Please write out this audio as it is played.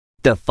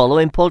The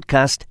following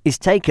podcast is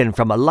taken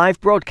from a live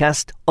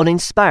broadcast on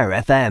Inspire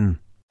FM.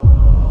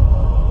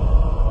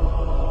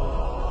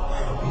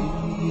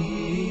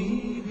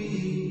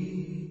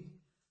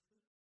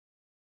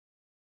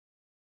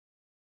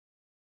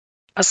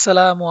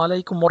 Assalamu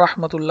alaikum wa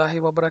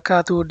rahmatullahi wa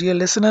barakatuh. Dear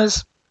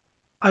listeners,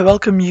 I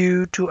welcome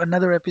you to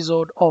another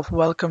episode of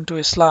Welcome to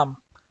Islam.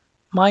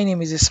 My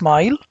name is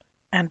Ismail,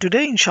 and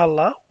today,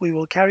 inshallah, we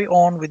will carry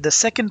on with the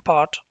second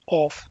part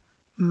of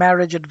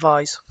Marriage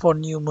Advice for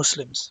New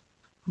Muslims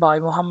by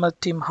Muhammad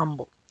Tim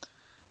Humble.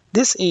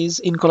 This is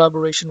in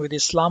collaboration with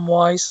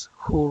Islamwise,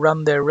 who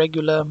run their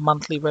regular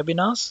monthly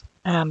webinars,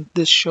 and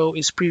this show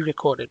is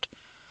pre-recorded.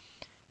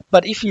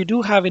 But if you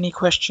do have any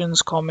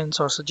questions,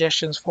 comments, or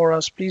suggestions for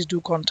us, please do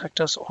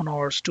contact us on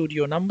our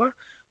studio number,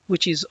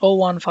 which is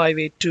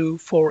 01582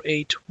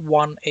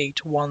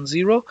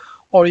 481810,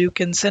 or you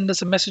can send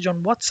us a message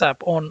on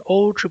WhatsApp on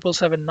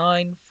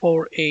 07779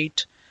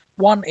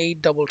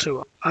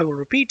 481822. I will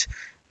repeat,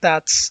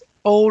 that's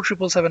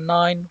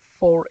 07779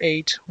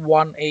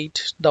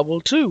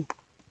 481822.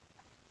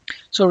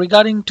 So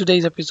regarding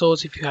today's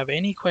episodes, if you have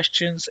any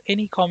questions,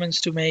 any comments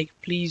to make,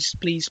 please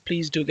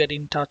do get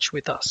in touch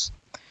with us.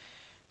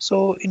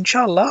 So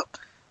inshallah,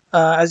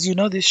 as you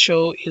know, this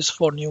show is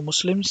for new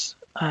Muslims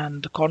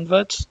and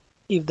converts.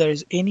 If there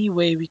is any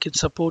way we can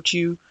support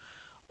you,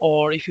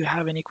 or if you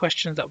have any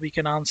questions that we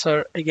can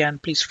answer, again,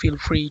 please feel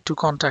free to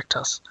contact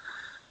us.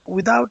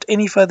 Without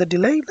any further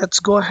delay, let's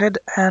go ahead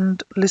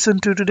and listen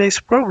to today's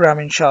program,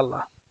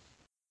 inshallah.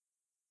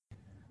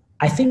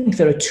 I think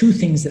there are two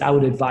things that I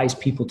would advise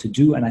people to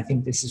do, and I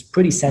think this is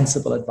pretty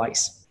sensible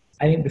advice.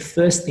 I think the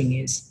first thing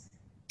is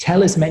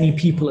tell as many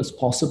people as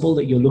possible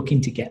that you're looking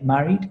to get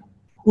married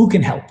who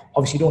can help.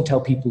 Obviously, don't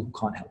tell people who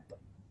can't help.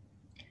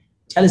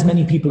 Tell as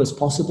many people as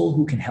possible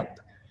who can help,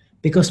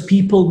 because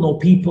people know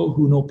people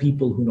who know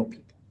people who know people.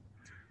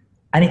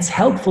 And it's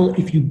helpful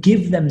if you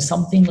give them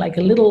something like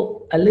a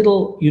little,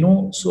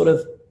 sort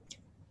of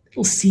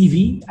little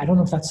CV. I don't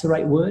know if that's the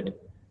right word.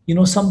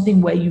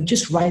 Something where you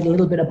just write a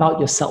little bit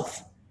about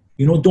yourself.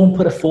 Don't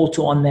put a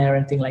photo on there or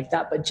anything like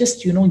that, but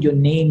just, your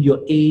name, your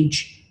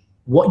age,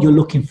 what you're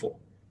looking for.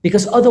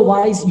 Because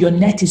otherwise your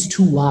net is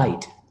too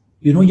wide.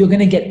 You're going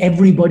to get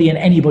everybody and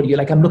anybody. You're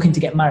like, I'm looking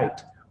to get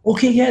married.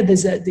 Okay, yeah,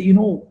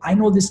 I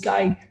know this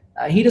guy,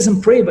 he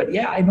doesn't pray, but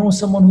yeah, I know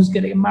someone who's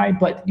going to get married,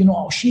 but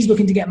she's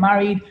looking to get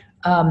married.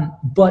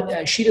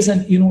 But she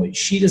doesn't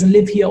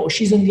live here, or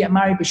she's going to get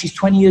married, but she's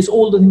 20 years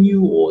older than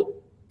you, or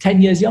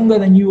 10 years younger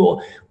than you,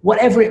 or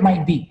whatever it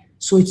might be.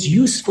 So it's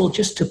useful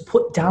just to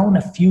put down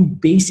a few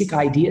basic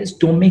ideas.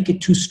 Don't make it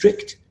too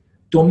strict.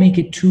 Don't make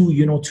it too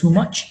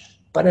much,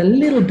 but a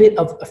little bit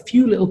of a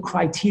few little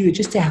criteria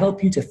just to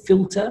help you to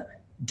filter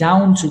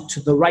down to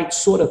the right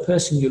sort of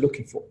person you're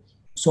looking for.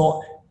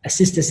 So a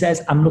sister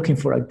says, I'm looking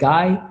for a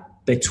guy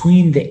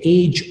between the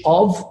age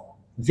of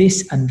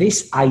this and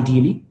this,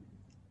 ideally.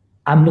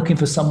 I'm looking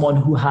for someone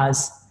who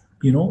has,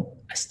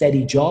 a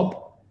steady job,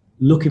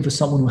 looking for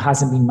someone who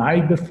hasn't been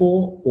married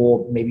before,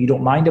 or maybe you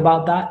don't mind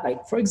about that.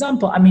 Like, for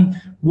example,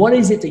 what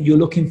is it that you're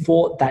looking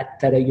for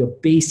that are your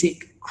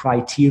basic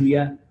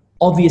criteria?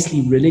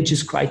 Obviously,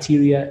 religious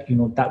criteria,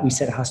 that we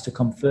said has to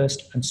come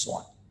first, and so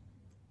on.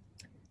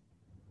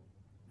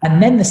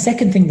 And then the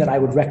second thing that I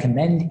would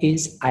recommend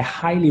is I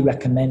highly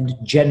recommend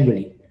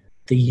generally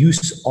the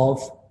use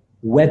of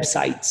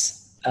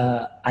websites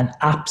and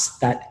apps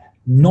that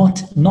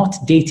not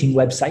dating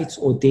websites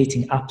or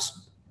dating apps,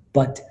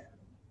 but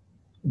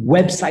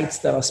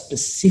websites that are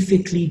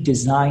specifically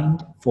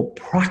designed for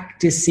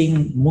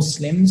practicing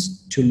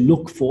Muslims to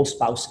look for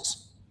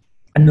spouses.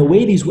 And the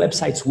way these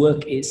websites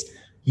work is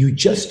you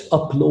just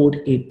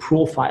upload a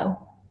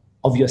profile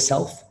of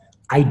yourself.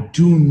 I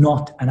do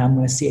not, and I'm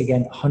going to say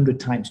again 100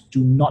 times,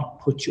 do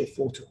not put your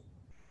photo,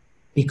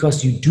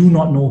 because you do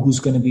not know who's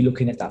going to be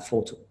looking at that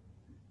photo.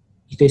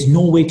 There's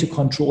no way to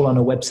control on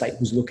a website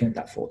who's looking at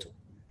that photo.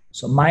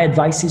 So my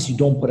advice is you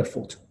don't put a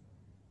photo.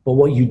 But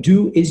what you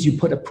do is you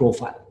put a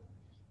profile.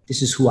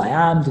 This is who I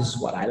am. This is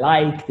what I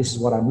like. This is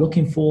what I'm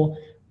looking for.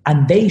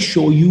 And they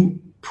show you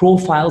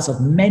profiles of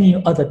many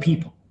other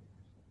people.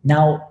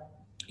 Now,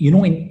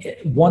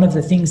 one of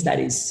the things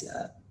that's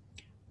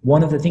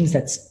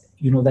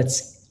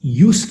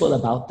useful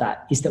about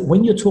that is that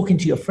when you're talking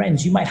to your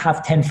friends, you might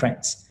have 10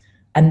 friends,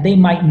 and they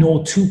might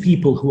know 2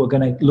 people who are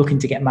looking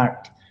to get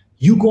married.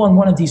 You go on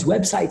one of these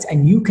websites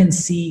and you can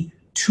see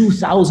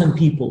 2,000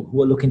 people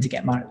who are looking to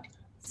get married,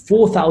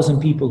 4,000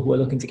 people who are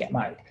looking to get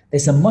married.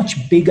 There's a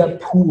much bigger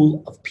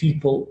pool of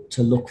people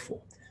to look for.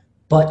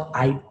 But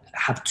I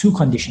have 2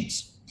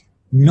 conditions.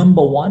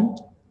 Number 1,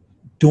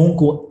 don't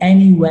go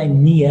anywhere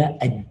near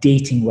a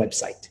dating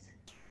website,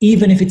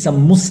 even if it's a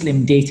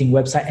Muslim dating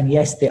website. And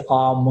yes, there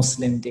are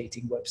Muslim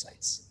dating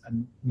websites,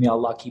 and may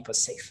Allah keep us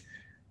safe.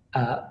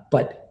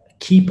 But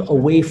keep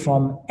away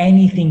from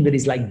anything that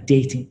is like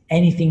dating,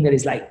 anything that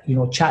is like,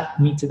 chat,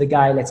 meet to the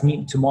guy, let's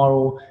meet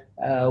tomorrow,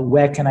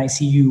 where can I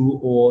see you,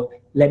 or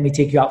let me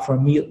take you out for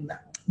a meal.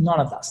 None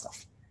of that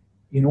stuff.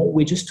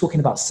 We're just talking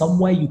about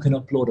somewhere you can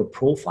upload a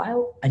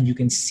profile and you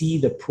can see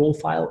the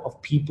profile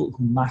of people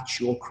who match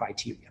your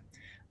criteria.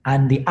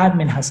 And the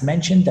admin has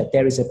mentioned that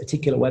there is a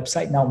particular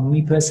website. Now,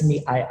 me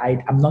personally,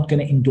 I'm not going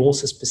to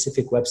endorse a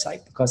specific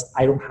website because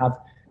I don't have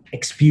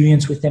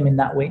experience with them in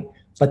that way.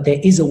 But there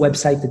is a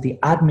website that the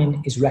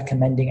admin is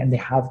recommending, and they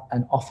have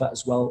an offer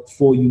as well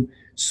for you.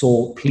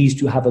 So please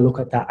do have a look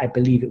at that. I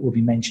believe it will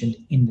be mentioned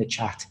in the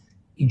chat,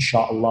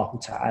 inshallah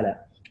ta'ala.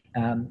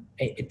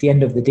 At the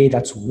end of the day,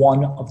 that's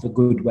one of the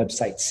good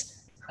websites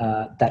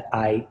that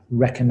I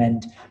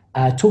recommend.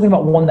 Talking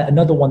about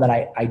another one that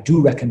I do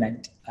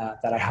recommend,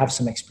 that I have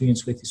some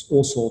experience with, is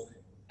also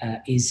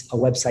is a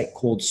website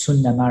called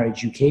Sunnah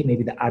Marriage UK.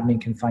 Maybe the admin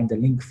can find a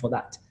link for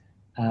that.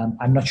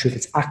 I'm not sure if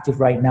it's active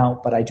right now,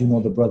 but I do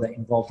know the brother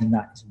involved in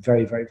that. He's a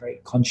very, very,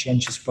 very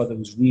conscientious brother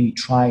who's really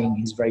trying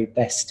his very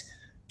best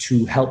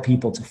to help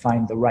people to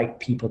find the right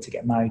people to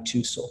get married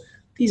to. So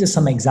these are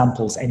some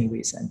examples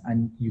anyways,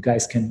 and you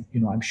guys can,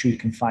 I'm sure you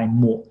can find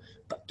more,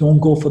 but don't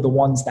go for the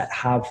ones that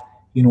have,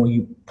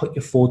 you put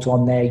your photo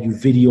on there, you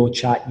video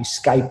chat, you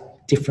Skype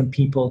different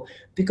people,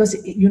 because,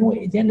 at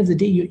the end of the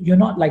day, you're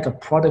not like a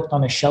product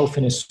on a shelf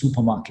in a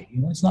supermarket.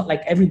 It's not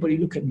like everybody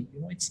look at me,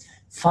 it's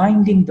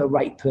finding the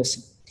right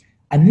person.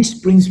 And this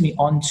brings me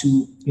on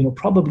to,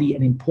 probably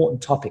an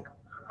important topic,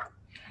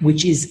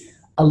 which is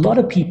a lot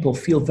of people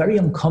feel very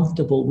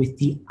uncomfortable with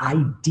the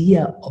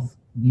idea of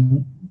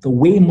the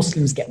way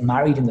Muslims get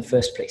married in the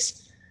first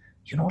place.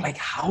 Like,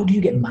 how do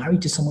you get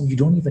married to someone you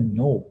don't even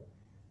know?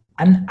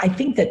 And I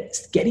think that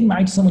getting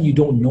married to someone you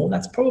don't know,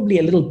 that's probably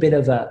a little bit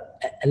of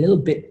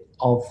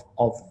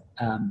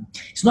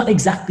it's not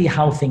exactly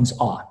how things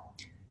are.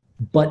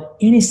 But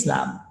in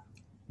Islam,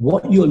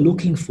 what you're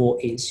looking for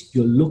is,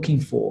 you're looking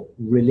for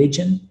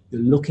religion,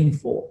 you're looking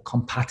for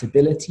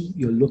compatibility,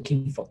 you're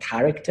looking for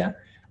character,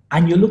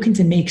 and you're looking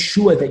to make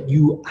sure that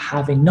you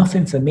have enough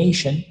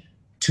information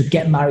to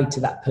get married to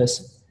that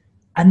person.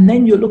 And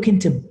then you're looking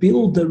to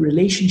build the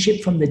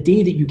relationship from the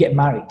day that you get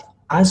married.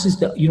 As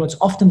is it's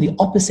often the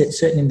opposite,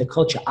 certainly in the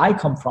culture I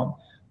come from.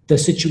 The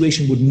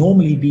situation would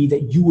normally be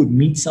that you would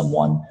meet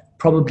someone,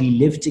 probably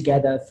live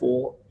together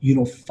for,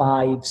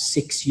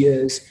 5-6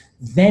 years.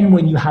 Then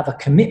when you have a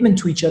commitment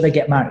to each other,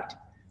 get married.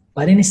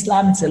 But in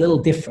Islam, it's a little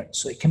different.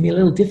 So it can be a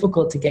little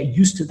difficult to get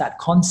used to that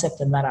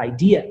concept and that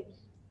idea.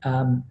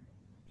 That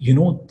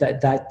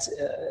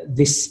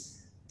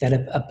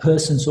a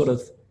person sort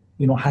of,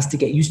 has to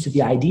get used to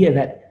the idea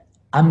that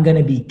I'm going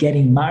to be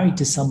getting married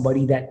to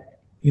somebody that,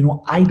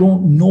 I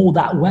don't know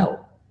that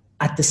well.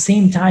 At the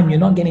same time, you're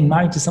not getting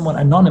married to someone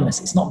anonymous.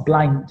 It's not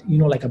blind,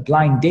 like a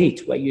blind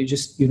date where you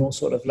just,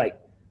 sort of like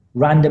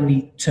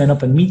randomly turn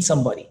up and meet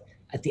somebody.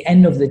 At the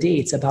end of the day,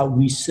 it's about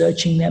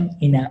researching them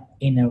in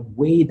a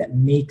way that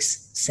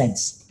makes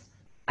sense.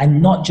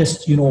 And not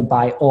just,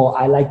 by,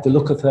 I like the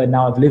look of her,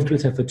 now I've lived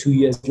with her for 2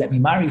 years, let me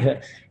marry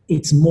her.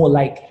 It's more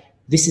like,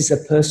 this is a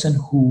person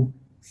who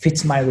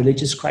fits my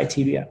religious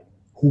criteria,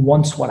 who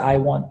wants what I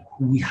want,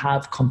 who we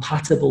have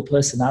compatible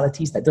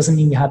personalities. That doesn't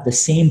mean we have the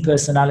same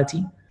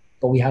personality,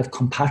 but we have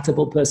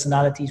compatible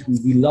personalities.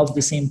 We love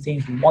the same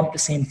things, we want the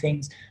same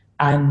things.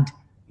 And,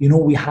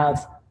 we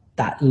have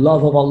that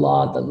love of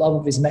Allah, the love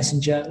of His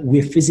Messenger.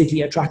 We're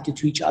physically attracted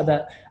to each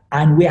other,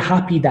 and we're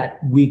happy that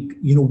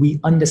we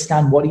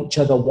understand what each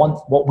other want,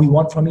 what we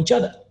want from each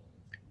other.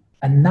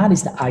 And that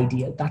is the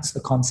idea, that's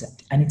the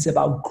concept. And it's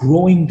about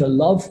growing the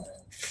love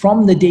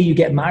from the day you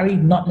get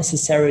married, not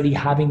necessarily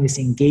having this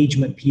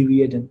engagement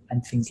period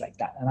and things like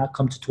that. And I'll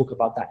come to talk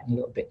about that in a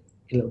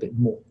little bit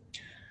more.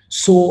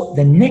 So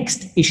the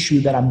next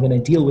issue that I'm going to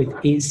deal with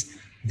is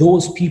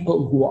those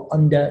people who are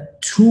under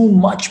too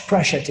much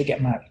pressure to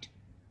get married.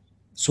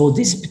 So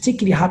this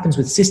particularly happens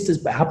with sisters,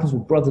 but it happens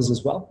with brothers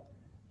as well.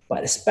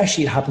 But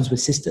especially it happens with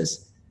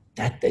sisters,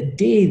 that the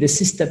day the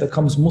sister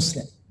becomes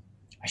Muslim,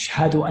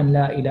 Ashhadu an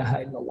la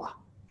ilaha illallah,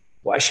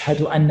 wa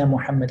ashhadu anna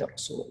Muhammadan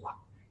Rasulullah.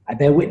 I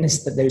bear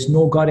witness that there is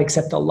no God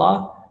except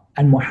Allah,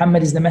 and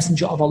Muhammad is the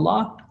messenger of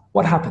Allah.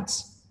 What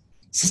happens?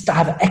 Sister, I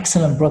have an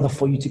excellent brother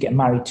for you to get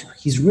married to.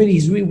 He's really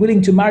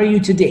willing to marry you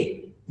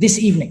today, this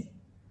evening.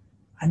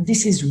 And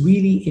this is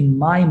really, in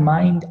my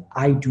mind,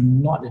 I do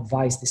not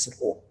advise this at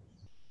all.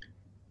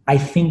 I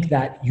think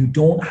that you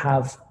don't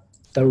have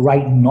the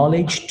right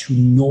knowledge to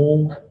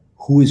know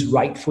who is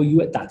right for you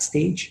at that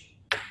stage,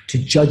 to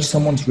judge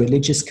someone's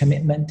religious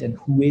commitment and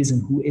who is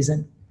and who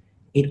isn't.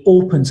 It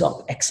opens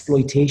up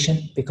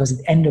exploitation, because at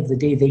the end of the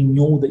day, they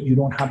know that you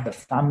don't have the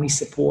family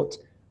support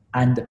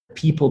and the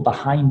people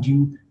behind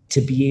you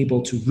to be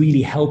able to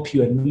really help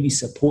you and really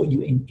support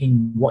you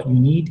in what you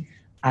need.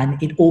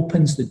 And it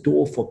opens the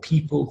door for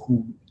people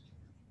who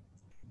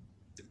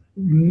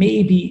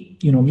maybe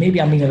I'm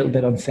being a little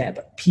bit unfair,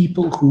 but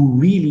people who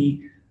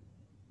really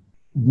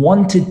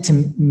wanted to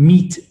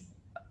meet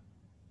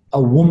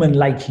a woman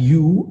like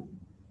you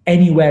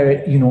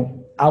anywhere,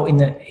 out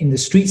in the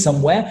street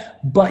somewhere,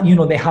 but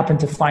they happen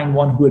to find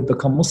one who had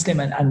become Muslim,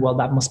 and well,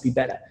 that must be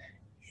better.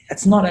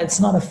 It's not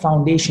a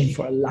foundation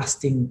for a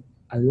lasting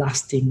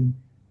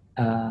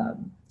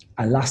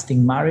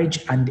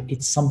marriage, and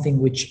it's something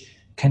which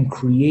can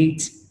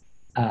create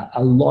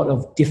a lot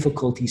of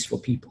difficulties for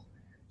people.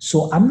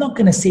 So I'm not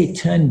going to say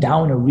turn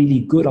down a really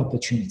good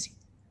opportunity,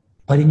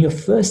 but in your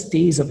first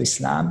days of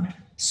Islam,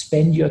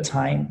 spend your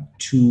time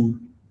to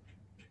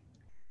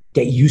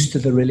get used to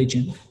the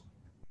religion,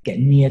 get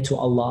near to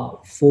Allah,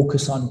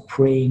 focus on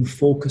praying,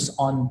 focus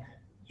on,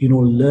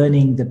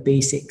 learning the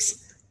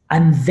basics.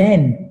 And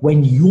then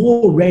when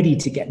you're ready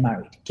to get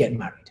married, get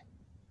married.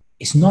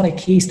 It's not a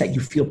case that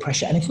you feel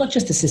pressure. And it's not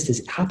just the sisters.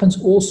 It happens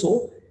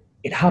also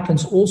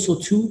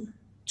to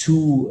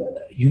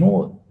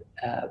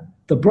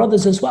the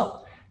brothers as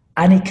well.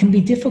 And it can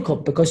be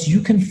difficult because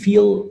you can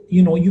feel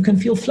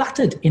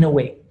flattered in a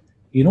way,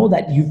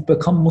 that you've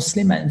become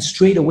Muslim and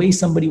straight away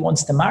somebody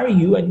wants to marry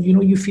you and,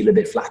 you feel a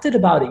bit flattered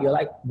about it. You're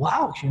like,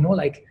 wow,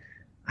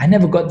 I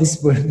never got this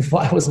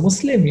before I was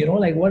Muslim,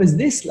 what is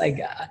this?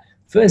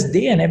 First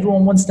day and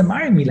everyone wants to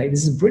marry me.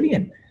 This is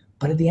brilliant.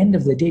 But at the end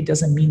of the day, it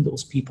doesn't mean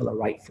those people are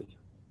right for you.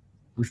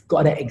 We've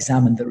got to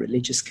examine the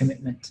religious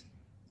commitment.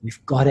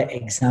 We've got to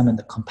examine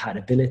the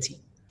compatibility.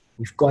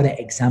 We've got to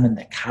examine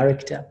the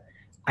character.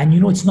 And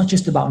it's not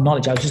just about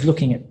knowledge. I was just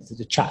looking at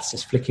the chats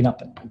just flicking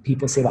up and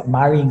people say about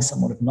marrying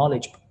someone of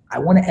knowledge. But I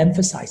want to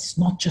emphasize it's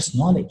not just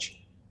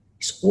knowledge.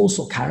 It's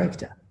also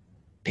character.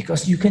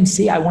 Because you can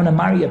say, I want to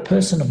marry a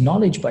person of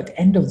knowledge, but at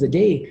the end of the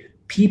day,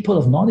 people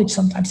of knowledge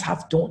sometimes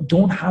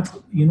don't have,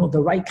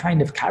 the right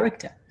kind of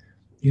character.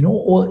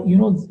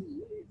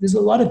 There's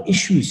a lot of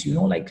issues,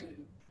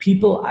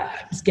 people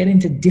get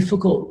into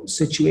difficult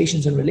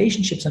situations and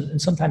relationships and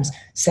sometimes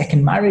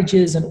second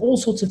marriages and all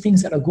sorts of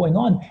things that are going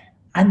on.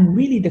 And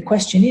really the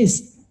question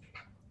is,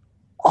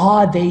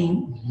 do they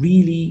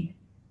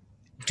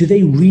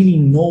really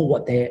know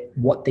what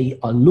they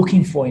are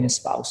looking for in a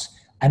spouse?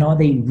 And are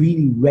they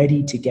really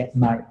ready to get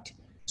married?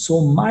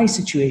 So my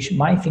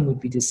thing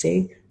would be to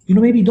say,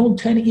 maybe don't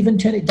turn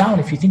it down.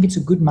 If you think it's a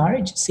good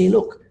marriage, say,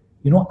 look,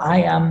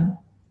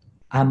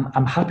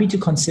 I'm happy to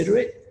consider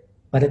it,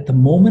 but at the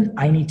moment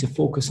I need to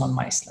focus on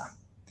my Islam.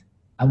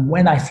 And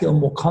when I feel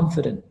more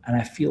confident and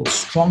I feel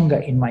stronger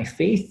in my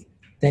faith,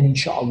 then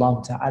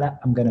inshallah ta'ala,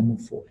 I'm going to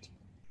move forward.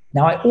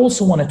 Now, I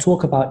also want to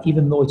talk about,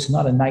 even though it's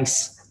not a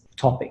nice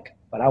topic,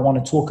 but I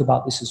want to talk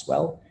about this as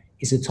well,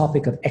 is a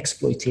topic of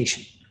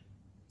exploitation.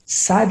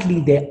 Sadly,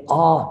 there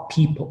are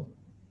people,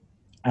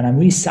 and I'm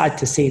really sad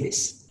to say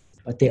this,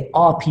 but there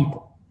are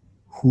people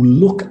who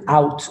look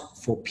out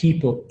for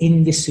people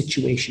in this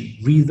situation,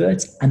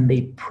 reverts, and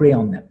they prey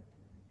on them.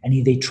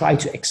 And they try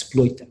to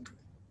exploit them.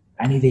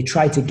 And they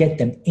try to get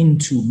them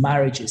into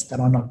marriages that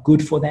are not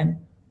good for them,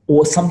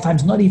 or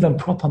sometimes not even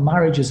proper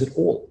marriages at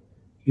all.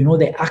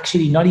 They're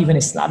actually not even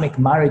Islamic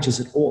marriages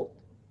at all.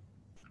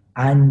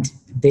 And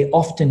they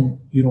often,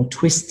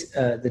 twist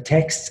the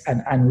texts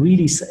and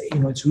really,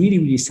 it's really,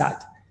 really sad.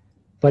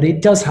 But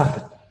it does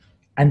happen.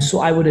 And so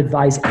I would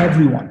advise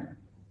everyone,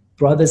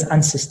 brothers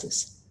and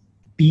sisters,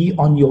 be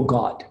on your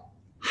guard.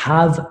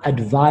 Have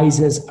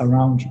advisors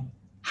around you.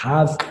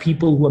 Have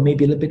people who are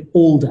maybe a little bit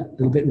older, a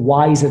little bit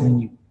wiser than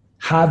you.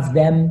 Have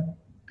them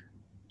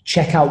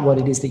check out what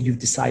it is that you've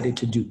decided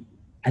to do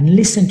and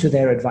listen to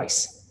their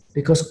advice.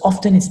 Because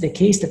often it's the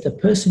case that the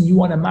person you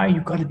want to marry,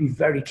 you've got to be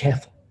very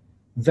careful,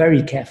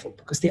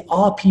 because there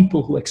are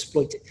people who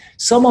exploit it.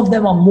 Some of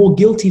them are more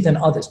guilty than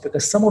others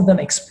because some of them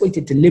exploit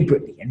it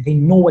deliberately and they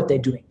know what they're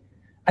doing.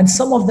 And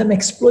some of them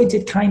exploit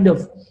it kind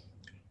of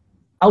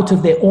out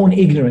of their own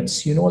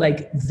ignorance,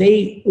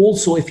 they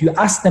also, if you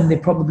ask them, they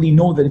probably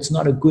know that it's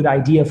not a good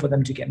idea for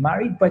them to get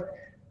married, but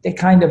they're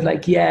kind of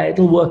like, yeah,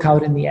 it'll work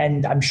out in the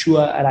end, I'm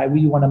sure, and I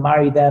really want to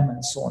marry them,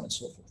 and so on and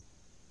so forth.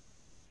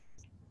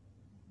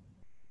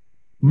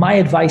 My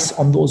advice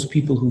on those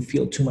people who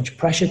feel too much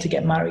pressure to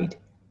get married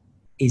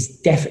is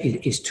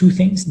two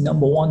things.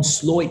 Number one,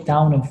 slow it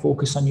down and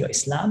focus on your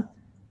Islam.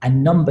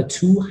 And number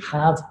two,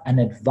 have an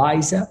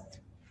advisor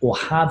or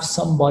have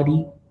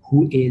somebody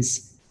who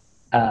is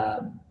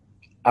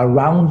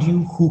around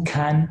you who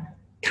can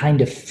kind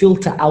of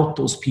filter out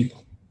those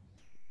people.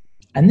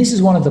 And this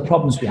is one of the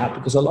problems we have,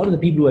 because a lot of the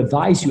people who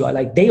advise you are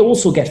like, they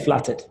also get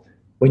flattered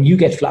when you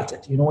get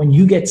flattered. When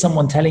you get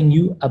someone telling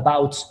you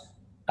about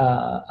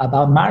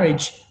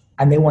marriage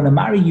and they want to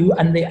marry you,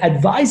 and the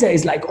advisor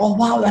is like, oh,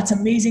 wow, that's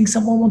amazing.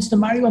 Someone wants to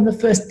marry you on the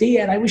first day,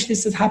 and I wish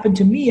this had happened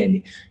to me.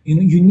 And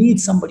you need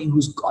somebody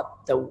who's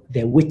got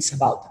their wits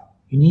about them.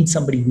 You need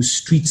somebody who's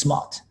street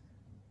smart.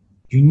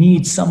 You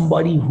need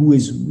somebody who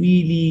is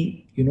really,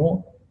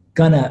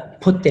 gonna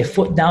put their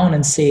foot down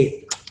and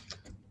say,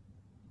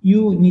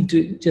 you need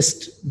to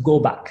just go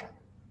back.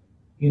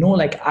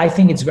 I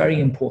think it's very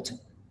important.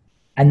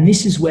 And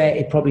this is where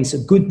it probably is a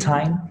good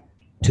time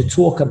to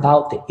talk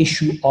about the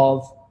issue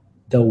of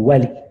the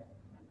wali.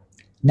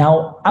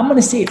 Now, I'm going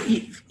to say,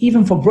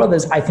 even for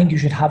brothers, I think you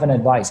should have an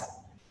advisor.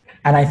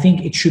 And I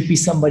think it should be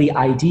somebody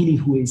ideally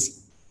who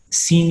is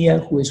senior,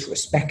 who is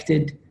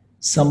respected,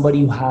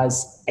 somebody who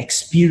has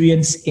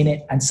experience in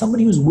it, and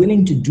somebody who's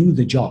willing to do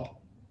the job,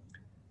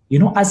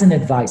 as an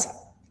advisor.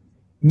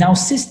 Now,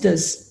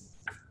 sisters,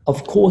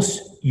 of course,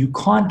 you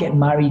can't get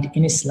married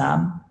in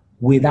Islam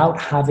without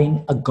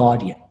having a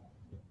guardian.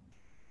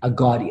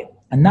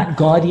 And that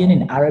guardian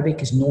in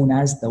Arabic is known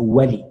as the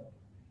wali.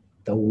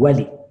 The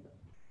wali.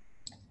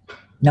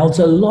 Now, there's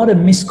a lot of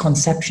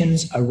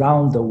misconceptions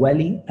around the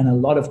wali and a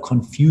lot of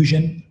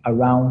confusion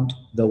around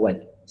the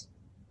wali.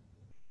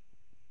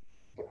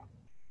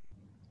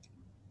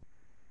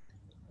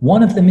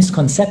 One of the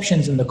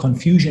misconceptions and the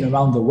confusion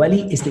around the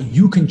wali is that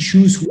you can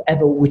choose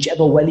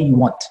whichever wali you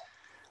want.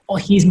 Oh,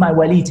 he's my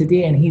wali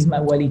today and he's my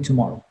wali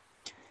tomorrow.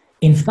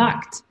 In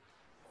fact,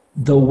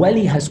 the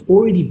wali has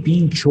already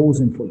been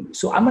chosen for you.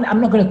 So I'm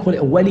not going to call it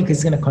a wali because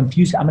it's going to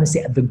confuse you. I'm going to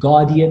say the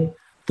guardian,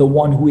 the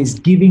one who is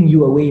giving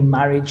you away in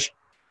marriage,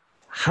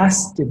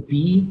 has to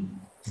be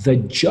the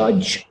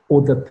judge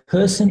or the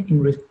person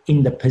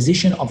in the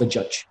position of a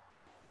judge.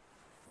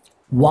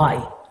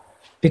 Why?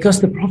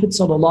 Because the Prophet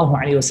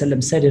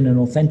ﷺ said in an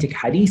authentic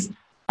hadith,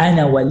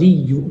 أَنَا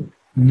وَلِيُّ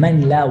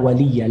مَنْ لَا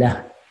وَلِيَّ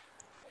لَهُ.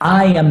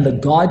 I am the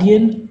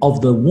guardian of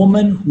the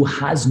woman who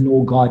has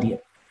no guardian.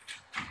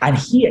 And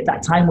he at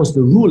that time was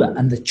the ruler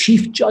and the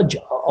chief judge,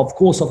 of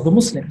course, of the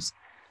Muslims.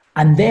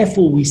 And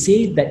therefore we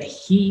say that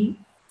he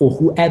or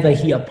whoever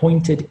he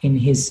appointed in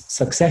his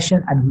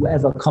succession and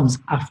whoever comes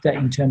after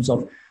in terms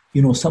of,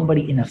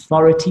 somebody in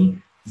authority,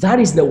 that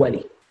is the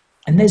wali.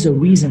 And there's a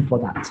reason for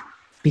that.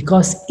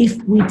 Because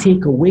if we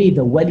take away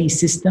the wali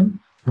system,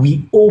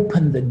 we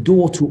open the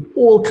door to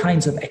all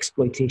kinds of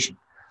exploitation.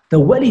 The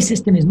wali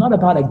system is not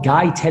about a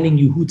guy telling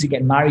you who to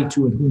get married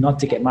to and who not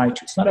to get married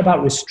to. It's not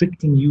about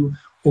restricting you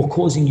or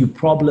causing you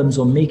problems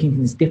or making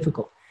things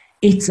difficult.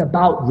 It's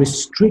about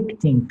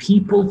restricting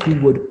people who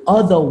would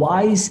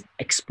otherwise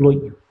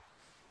exploit you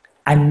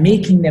and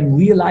making them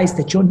realize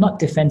that you're not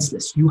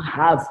defenseless. You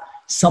have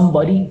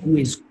somebody who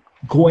is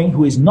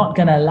not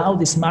going to allow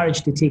this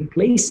marriage to take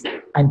place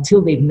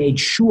until they've made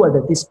sure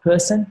that this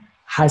person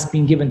has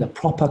been given the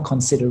proper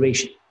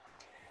consideration.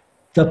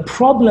 The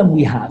problem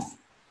we have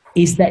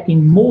is that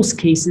in most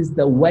cases,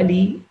 the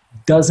wali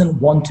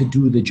doesn't want to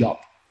do the job.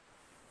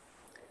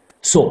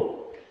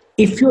 So,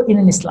 if you're in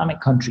an Islamic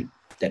country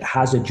that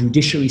has a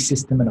judiciary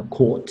system and a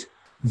court,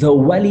 the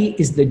wali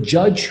is the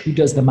judge who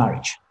does the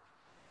marriage.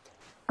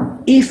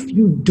 If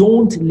you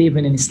don't live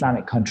in an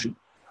Islamic country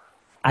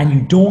and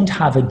you don't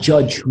have a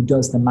judge who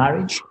does the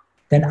marriage,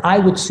 then I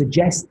would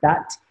suggest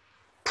that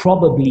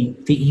probably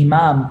the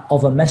imam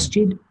of a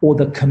masjid or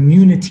the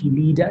community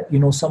leader,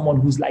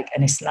 someone who's like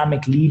an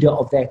Islamic leader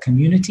of their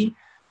community,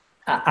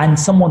 and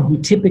someone who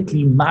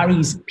typically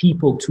marries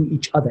people to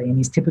each other and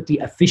he typically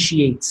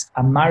officiates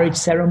a marriage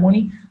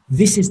ceremony,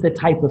 this is the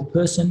type of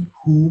person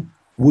who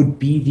would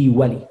be the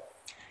wali.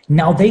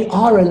 Now, they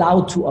are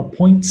allowed to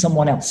appoint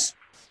someone else.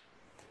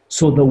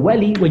 So the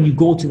wali, when you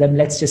go to them,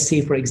 let's just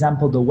say, for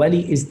example, the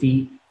wali is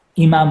the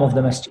imam of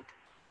the masjid.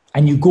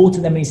 And you go to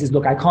them and he says,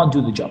 look, I can't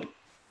do the job.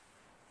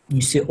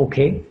 You say,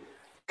 okay,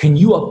 can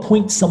you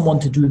appoint someone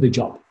to do the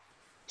job? You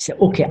say,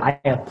 okay, I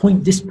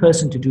appoint this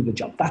person to do the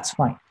job. That's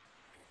fine.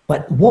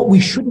 But what we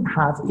shouldn't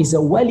have is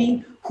a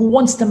wali who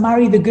wants to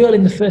marry the girl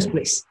in the first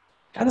place.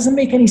 That doesn't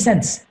make any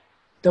sense.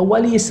 The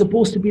wali is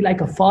supposed to be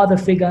like a father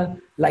figure,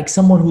 like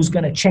someone who's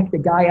going to check the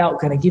guy out,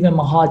 going to give him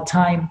a hard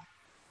time,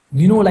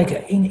 like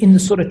in the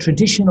sort of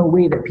traditional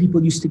way that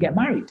people used to get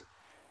married.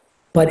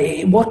 But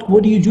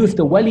what do you do if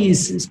the wali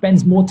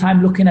spends more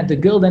time looking at the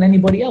girl than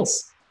anybody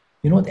else?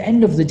 At the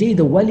end of the day,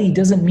 the wali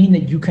doesn't mean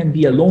that you can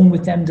be alone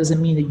with them,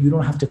 doesn't mean that you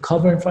don't have to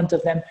cover in front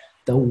of them.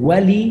 The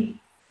wali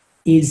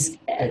is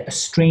a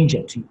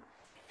stranger to you.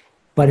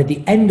 But at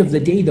the end of the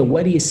day, the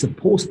wali is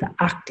supposed to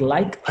act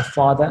like a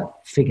father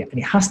figure. And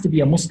it has to be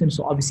a Muslim,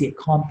 so obviously it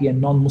can't be a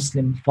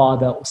non-Muslim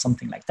father or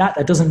something like that.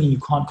 That doesn't mean you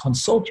can't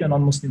consult your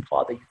non-Muslim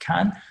father, you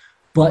can.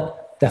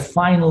 But the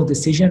final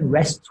decision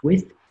rests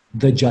with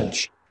the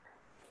judge,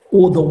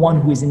 or the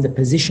one who is in the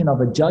position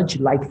of a judge,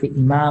 like the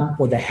imam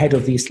or the head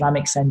of the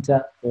Islamic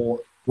center or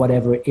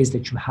whatever it is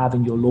that you have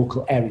in your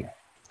local area.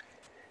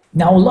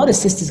 Now, a lot of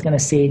sisters are going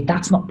to say,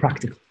 that's not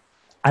practical.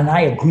 And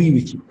I agree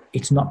with you,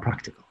 it's not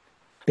practical.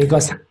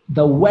 Because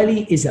the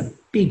wali is a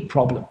big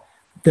problem.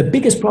 The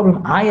biggest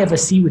problem I ever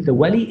see with the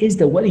wali is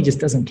the wali just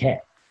doesn't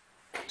care.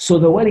 So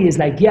the wali is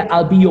like, yeah,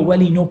 I'll be your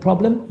wali, no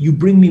problem. You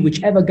bring me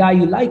whichever guy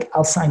you like,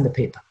 I'll sign the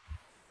paper.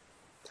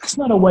 That's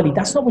not a wali.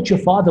 That's not what your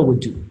father would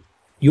do.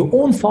 Your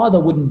own father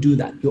wouldn't do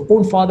that. Your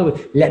own father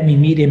would, let me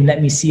meet him,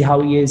 let me see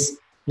how he is,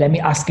 let me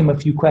ask him a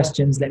few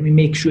questions, let me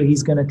make sure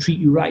he's going to treat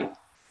you right.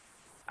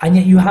 And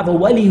yet you have a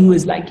wali who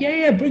is like,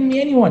 yeah, bring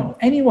me anyone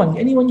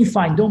you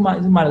find, don't matter,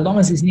 as long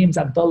as his name's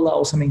Abdullah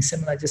or something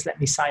similar, just let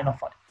me sign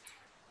off on it.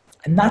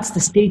 And that's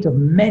the state of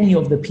many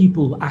of the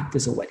people who act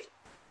as a wali.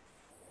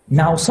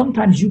 Now,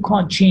 sometimes you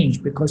can't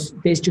change because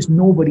there's just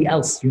nobody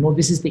else.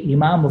 This is the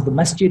imam of the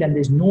masjid and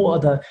there's no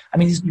other.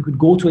 You could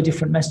go to a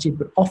different masjid,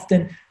 but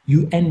often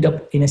you end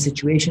up in a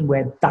situation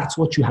where that's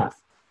what you have.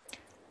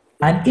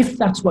 And if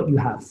that's what you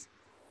have,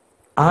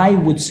 I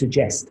would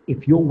suggest,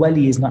 if your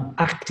wali is not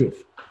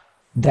active,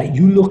 that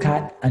you look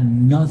at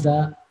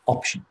another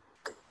option.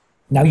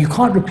 Now, you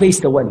can't replace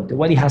the wali. The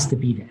wali has to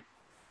be there.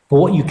 But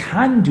what you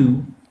can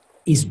do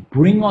is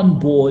bring on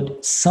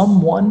board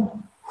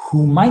someone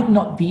who might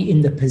not be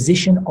in the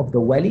position of the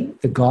wali,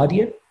 the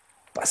guardian,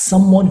 but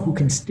someone who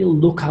can still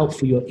look out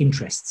for your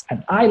interests.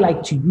 And I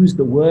like to use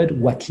the word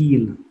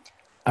wakil,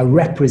 a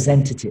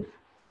representative.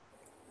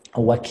 A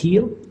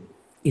wakil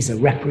is a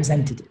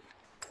representative.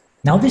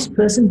 Now, this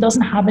person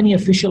doesn't have any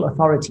official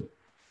authority.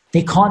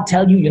 They can't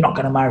tell you you're not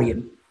going to marry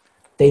him.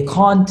 They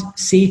can't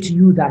say to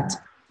you that,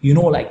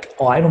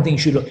 oh, I don't think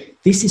you should.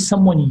 This is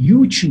someone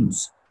you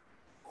choose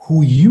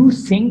who you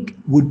think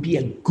would be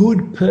a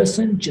good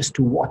person just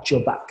to watch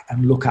your back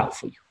and look out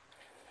for you.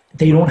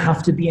 They don't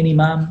have to be an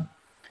imam.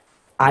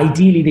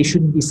 Ideally, they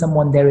shouldn't be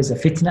someone there is a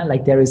fitna,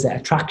 like there is an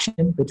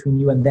attraction between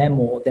you and them,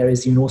 or there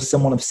is,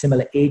 someone of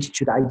similar age. It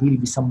should ideally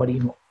be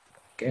somebody,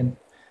 again,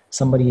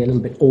 somebody a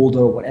little bit older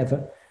or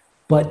whatever,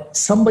 but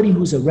somebody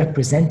who's a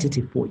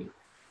representative for you.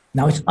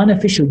 Now, it's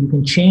unofficial. You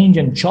can change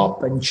and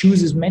chop and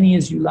choose as many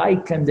as you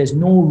like, and there's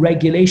no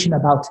regulation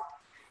about it.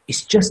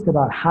 It's just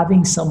about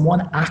having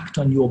someone act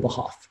on your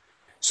behalf.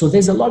 So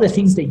there's a lot of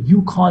things that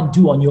you can't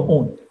do on your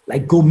own,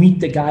 like go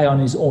meet the guy on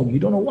his own. You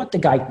don't know what the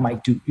guy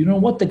might do. You don't know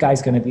what the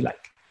guy's going to be like.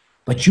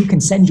 But you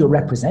can send your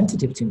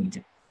representative to meet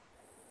him.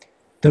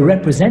 The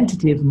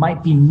representative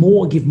might be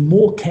give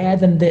more care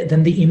than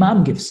the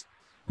imam gives,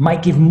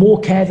 might give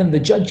more care than the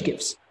judge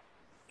gives.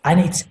 And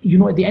it's,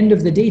 at the end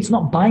of the day, it's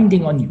not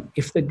binding on you.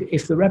 If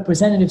the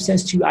representative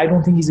says to you, I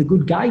don't think he's a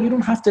good guy, you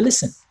don't have to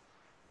listen.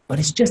 But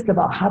it's just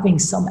about having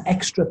some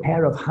extra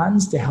pair of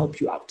hands to help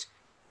you out.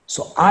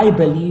 So I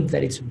believe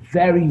that it's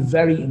very,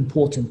 very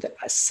important that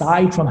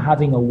aside from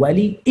having a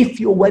wali, if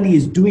your wali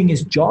is doing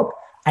his job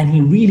and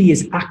he really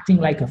is acting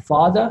like a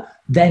father,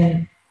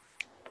 then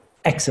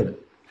excellent.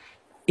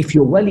 If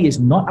your wali is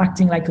not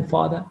acting like a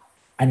father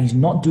and he's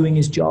not doing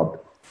his job,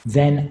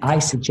 then I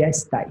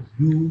suggest that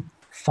you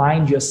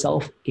find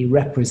yourself a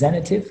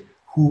representative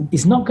who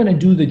is not going to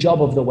do the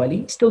job of the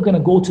wali, still going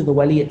to go to the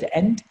wali at the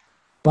end,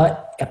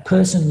 but a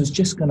person who's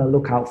just going to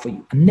look out for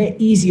you. And they're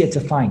easier to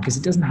find because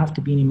it doesn't have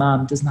to be an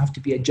imam, doesn't have to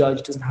be a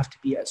judge, doesn't have to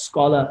be a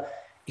scholar.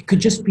 It could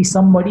just be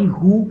somebody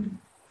who,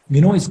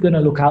 is going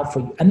to look out for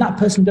you. And that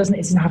person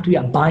doesn't have to be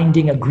a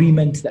binding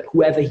agreement that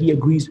whoever he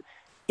agrees with.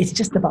 It's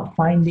just about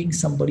finding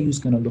somebody who's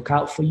going to look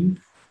out for you,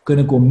 going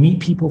to go meet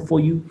people for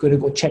you, going to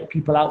go check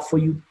people out for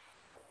you.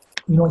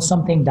 It's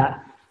something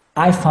that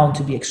I found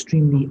to be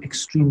extremely,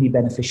 extremely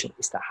beneficial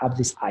is to have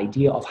this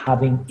idea of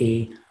having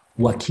a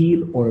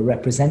wakil or a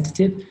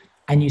representative.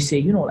 And you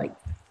say,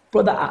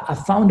 brother, I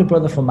found a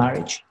brother for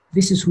marriage.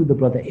 This is who the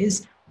brother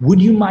is.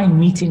 Would you mind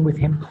meeting with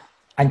him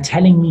and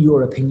telling me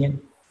your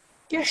opinion?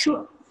 Yeah,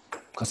 sure.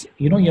 Because,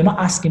 you're not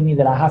asking me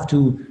that I have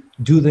to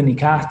do the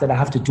nikah, that I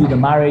have to do the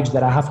marriage,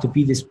 that I have to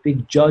be this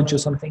big judge or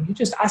something. You're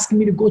just asking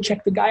me to go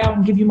check the guy out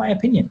and give you my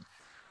opinion.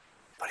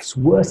 But it's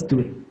worth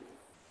doing.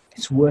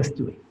 It's worth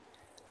doing.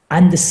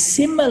 And the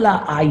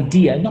similar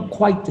idea, not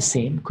quite the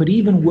same, could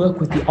even work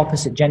with the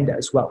opposite gender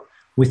as well.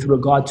 With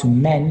regard to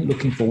men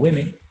looking for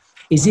women,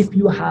 is if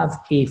you have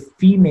a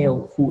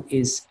female who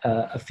is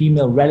a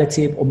female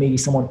relative or maybe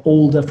someone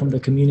older from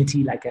the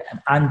community, like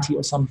an auntie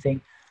or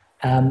something,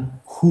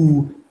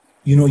 who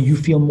you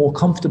feel more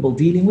comfortable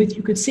dealing with,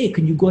 you could say,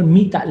 can you go and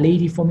meet that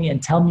lady for me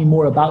and tell me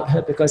more about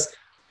her? Because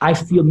I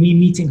feel me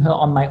meeting her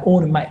on my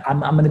own, I'm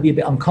going to be a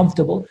bit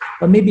uncomfortable.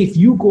 But maybe if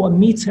you go and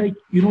meet her,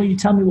 you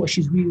tell me what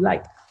she's really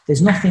like.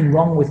 There's nothing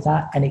wrong with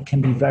that, and it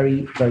can be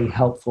very, very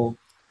helpful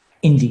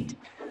indeed.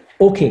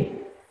 Okay,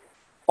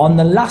 on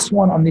the last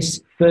one on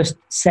this first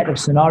set of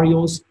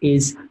scenarios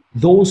is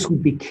those who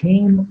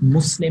became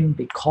Muslim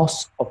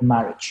because of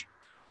marriage.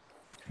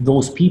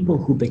 Those people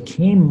who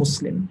became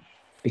Muslim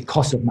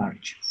because of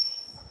marriage.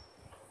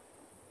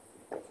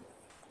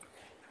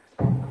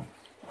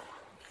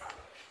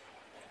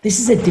 This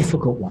is a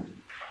difficult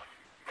one,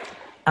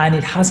 and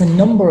it has a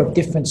number of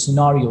different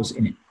scenarios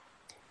in it.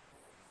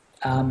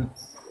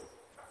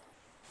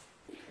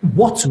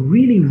 What's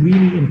really,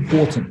 really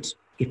important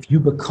if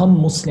you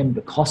become Muslim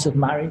because of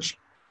marriage,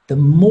 the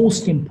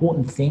most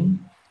important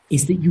thing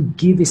is that you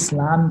give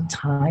Islam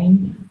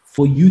time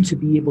for you to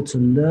be able to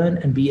learn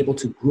and be able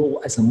to grow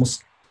as a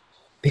Muslim.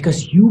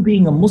 Because you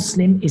being a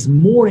Muslim is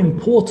more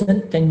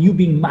important than you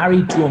being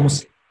married to a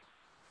Muslim.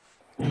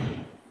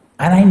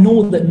 And I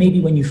know that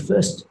maybe when you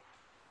first,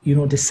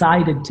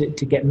 decided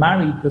to get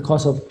married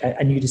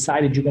and you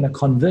decided you're going to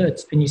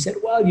convert, and you said,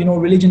 well,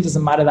 religion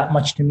doesn't matter that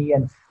much to me,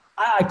 and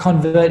I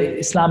convert,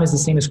 Islam is the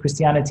same as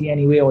Christianity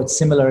anyway, or it's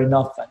similar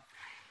enough. And,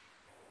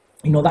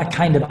 that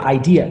kind of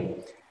idea,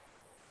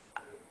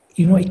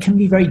 it can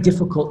be very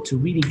difficult to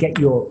really get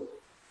your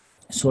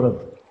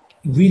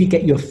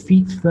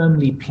feet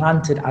firmly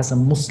planted as a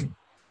Muslim.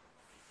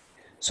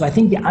 So I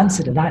think the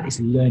answer to that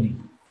is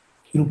learning.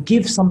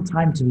 Give some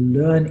time to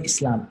learn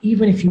Islam.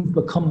 Even if you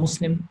become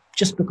Muslim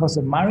just because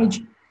of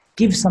marriage,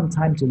 give some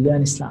time to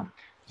learn Islam.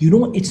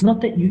 It's not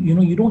that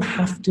you don't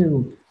have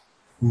to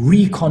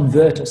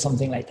reconvert or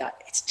something like that.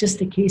 It's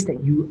just a case that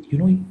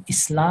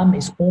Islam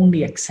is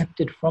only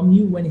accepted from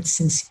you when it's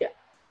sincere.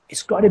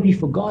 It's got to be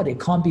for God. It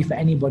can't be for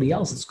anybody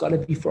else. It's got to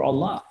be for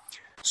Allah.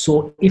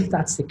 So if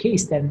that's the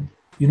case, then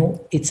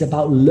it's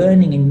about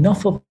learning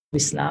enough of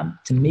Islam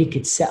to make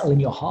it settle in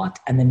your heart,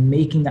 and then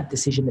making that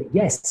decision that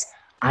yes,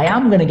 I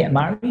am going to get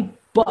married,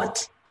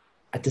 But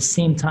at the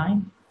same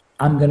time,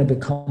 I'm going to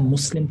become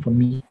Muslim for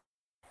me.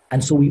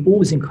 And so we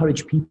always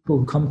encourage people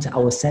who come to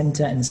our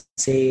center and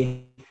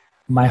say,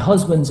 my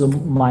husband's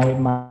my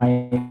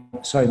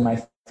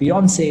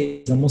fiance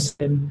is a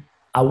Muslim.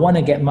 I want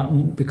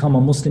to become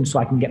a Muslim so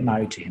I can get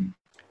married to him.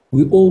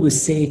 We always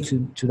say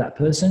to that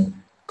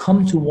person,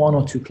 come to 1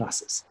 or 2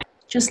 classes.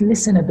 Just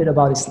listen a bit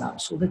about Islam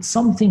so that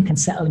something can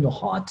settle in your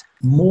heart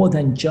more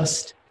than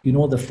just,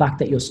 the fact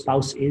that your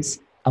spouse is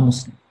a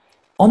Muslim.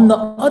 On the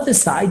other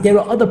side, there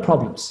are other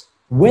problems.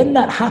 When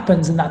that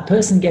happens and that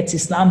person gets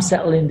Islam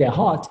settled in their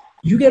heart,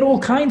 you get all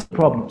kinds of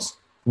problems.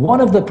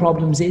 One of the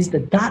problems is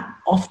that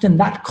often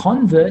that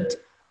convert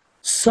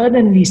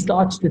suddenly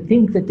starts to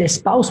think that their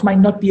spouse might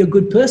not be a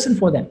good person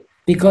for them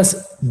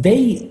because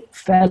they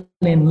fell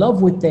in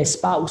love with their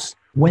spouse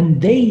when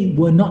they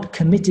were not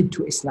committed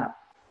to Islam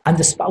and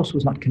the spouse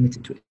was not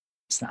committed to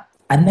Islam.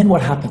 And then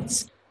what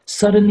happens?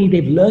 Suddenly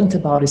they've learned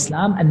about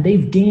Islam and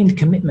they've gained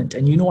commitment.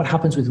 And you know what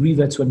happens with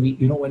reverts when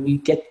we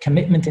get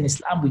commitment in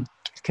Islam, we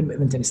get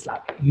commitment in Islam,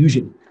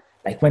 usually.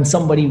 Like when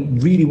somebody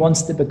really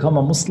wants to become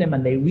a Muslim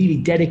and they really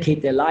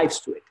dedicate their lives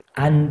to it.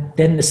 And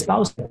then the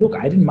spouse says, look,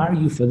 I didn't marry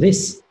you for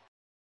this.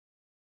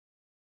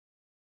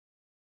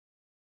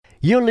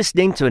 You're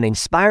listening to an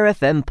Inspire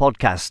FM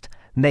podcast,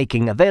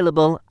 making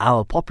available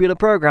our popular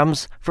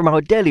programs from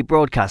our daily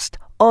broadcast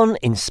on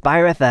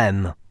Inspire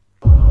FM.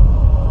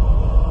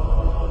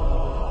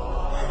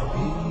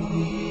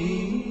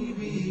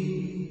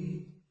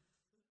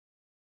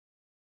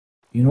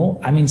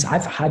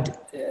 I've had,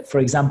 for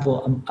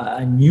example,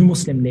 a new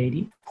Muslim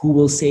lady who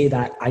will say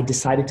that I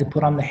decided to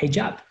put on the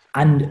hijab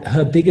and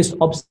her biggest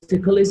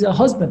obstacle is her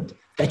husband,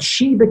 that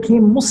she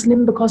became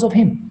Muslim because of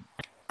him.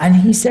 And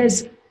he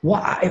says,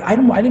 well, I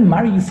didn't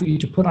marry you for you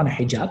to put on a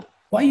hijab.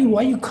 Why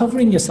are you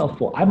covering yourself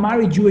for? I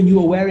married you and you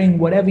were wearing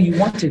whatever you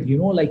wanted,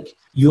 like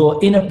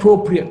your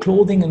inappropriate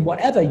clothing and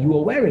whatever you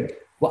were wearing.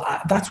 Well,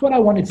 that's what I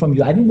wanted from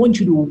you. I didn't want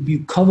you to be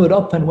covered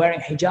up and wearing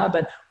hijab.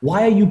 And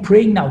why are you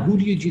praying now? Do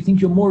you think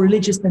you're more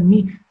religious than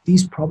me?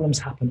 These problems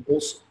happen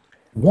also.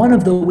 One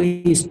of the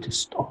ways to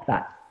stop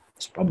that,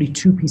 there's probably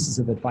 2 pieces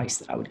of advice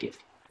that I would give.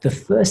 The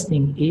first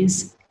thing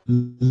is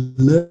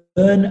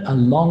learn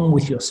along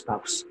with your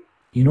spouse.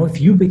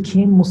 If you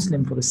became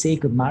Muslim for the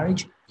sake of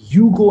marriage,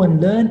 you go and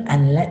learn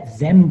and let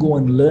them go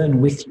and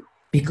learn with you.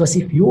 Because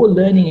if you're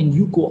learning and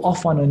you go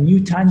off on a new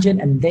tangent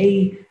and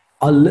they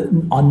are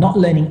not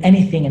learning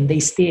anything and they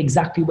stay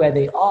exactly where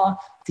they are,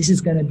 this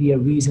is going to be a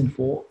reason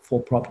for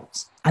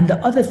problems. And the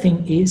other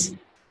thing is,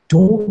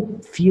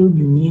 don't feel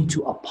you need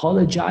to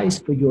apologize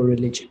for your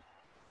religion.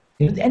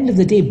 At the end of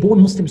the day, born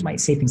Muslims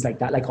might say things like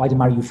that, like, oh, I didn't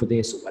marry you for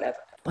this or whatever.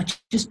 But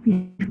just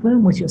be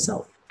firm with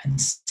yourself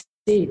and say,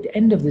 at the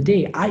end of the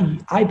day,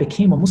 I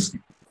became a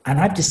Muslim and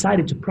I've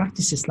decided to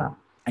practice Islam,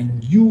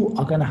 and you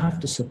are going to have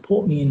to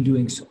support me in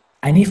doing so.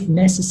 And if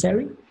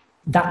necessary,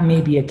 that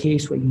may be a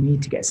case where you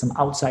need to get some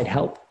outside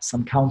help,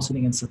 some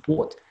counseling and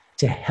support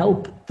to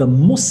help the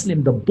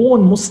Muslim, the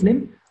born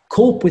Muslim,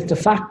 cope with the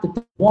fact that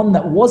the one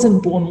that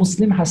wasn't born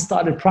Muslim has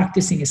started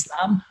practicing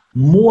Islam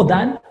more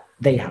than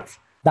they have.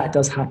 That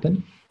does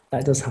happen.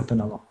 That does happen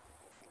a lot.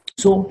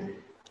 So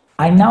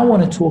I now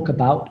want to talk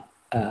about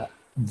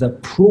the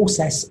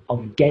process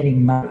of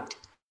getting married.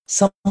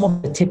 Some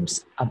of the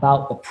tips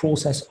about the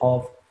process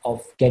of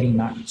getting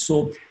married.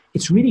 So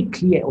it's really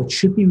clear, or it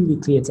should be really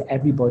clear to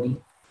everybody.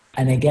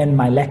 And again,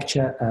 my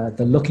lecture,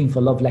 the Looking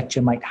for Love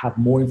lecture, might have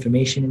more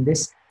information in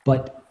this.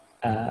 But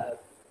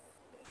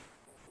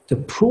the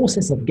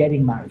process of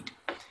getting married,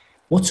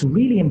 what's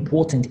really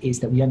important is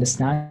that we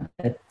understand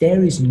that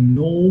there is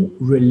no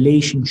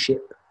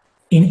relationship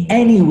in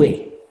any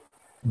way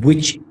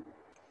which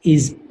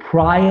is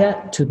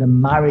prior to the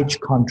marriage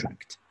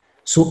contract.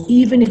 So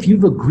even if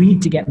you've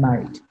agreed to get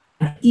married,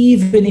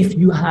 even if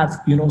you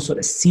have, sort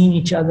of seen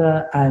each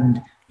other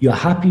and you're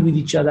happy with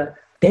each other,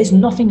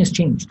 nothing has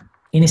changed.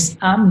 In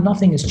Islam,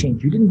 nothing has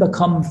changed. You didn't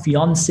become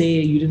fiance,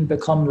 you didn't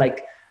become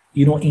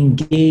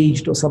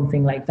engaged or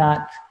something like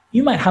that.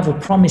 You might have a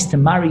promise to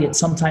marry at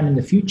some time in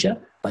the future,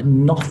 but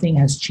nothing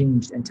has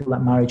changed until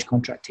that marriage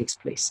contract takes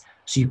place.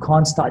 So you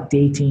can't start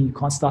dating, you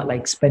can't start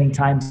spending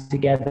time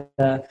together,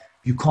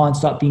 you can't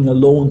start being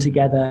alone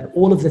together.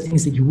 All of the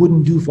things that you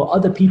wouldn't do for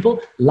other people,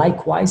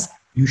 likewise,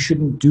 you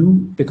shouldn't do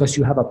because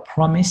you have a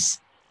promise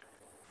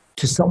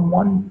to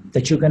someone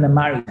that you're going to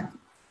marry.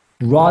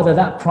 Rather,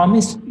 that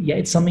promise,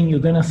 it's something you're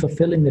going to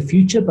fulfill in the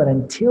future, but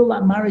until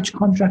that marriage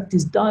contract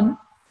is done,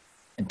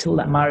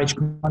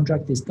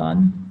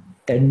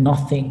 then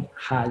nothing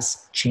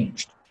has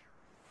changed.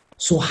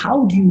 So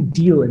how do you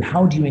deal and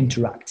how do you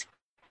interact?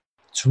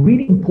 It's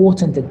really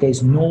important that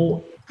there's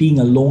no being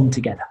alone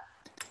together.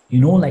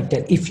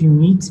 That if you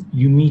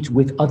meet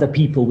with other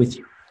people with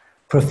you,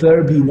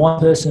 preferably one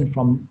person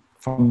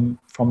from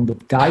the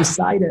guy's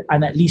side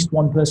and at least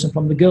one person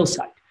from the girl's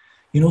side,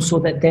 so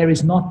that there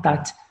is not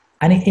that.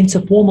 And it's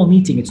a formal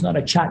meeting. It's not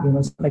a chat,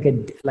 it's not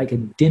like a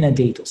dinner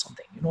date or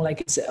something,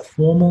 it's a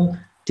formal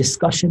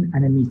discussion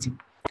and a meeting.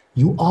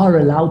 You are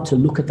allowed to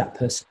look at that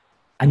person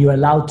and you're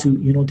allowed to,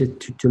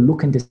 to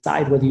look and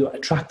decide whether you're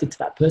attracted to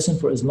that person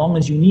for as long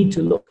as you need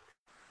to look.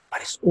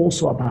 But it's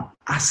also about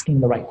asking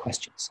the right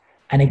questions.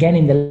 And again,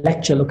 in the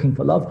lecture, Looking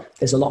for Love,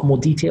 there's a lot more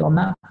detail on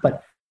that.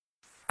 But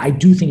I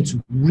do think it's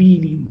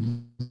really,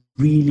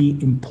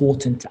 really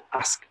important to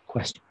ask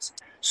questions.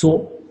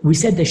 So we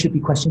said there should be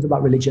questions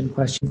about religion,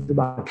 questions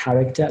about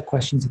character,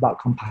 questions about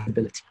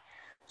compatibility.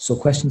 So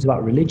questions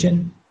about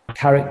religion,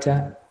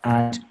 character,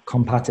 and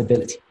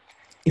compatibility.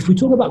 If we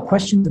talk about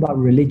questions about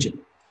religion,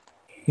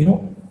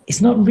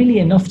 it's not really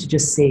enough to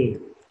just say,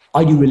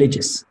 are you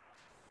religious?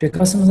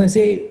 Because sometimes I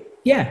say,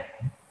 yeah,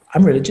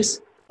 I'm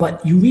religious.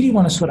 But you really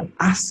want to sort of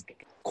ask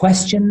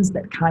questions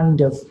that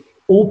kind of,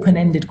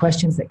 open-ended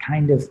questions that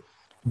kind of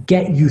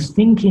get you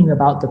thinking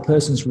about the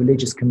person's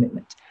religious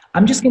commitment.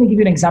 I'm just going to give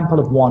you an example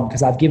of one,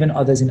 because I've given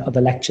others in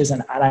other lectures,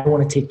 and I don't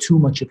want to take too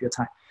much of your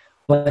time.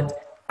 But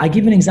I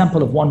give an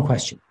example of one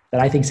question that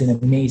I think is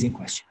an amazing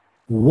question.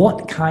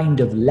 What kind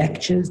of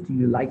lectures do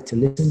you like to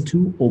listen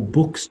to, or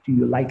books do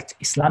you like,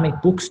 Islamic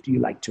books do you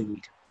like to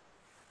read?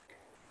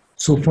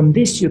 So from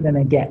this, you're going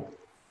to get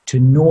to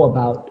know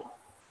about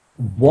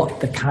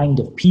what the kind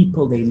of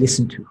people they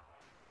listen to.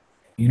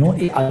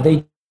 Are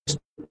they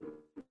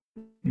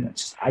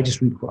just, I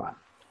just read Quran.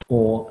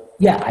 Or,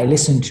 yeah, I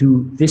listen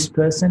to this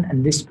person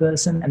and this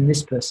person and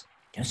this person.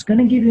 It's going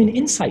to give you an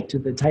insight to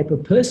the type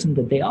of person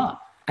that they are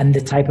and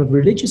the type of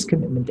religious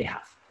commitment they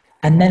have.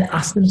 And then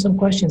ask them some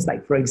questions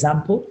like, for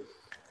example,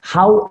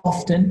 how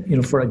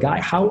often, for a guy,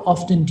 how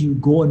often do you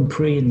go and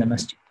pray in the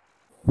masjid?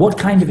 What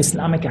kind of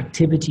Islamic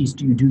activities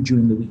do you do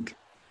during the week?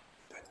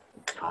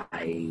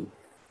 Do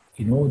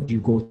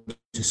you go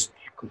to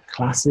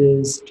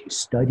classes? Do you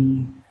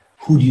study?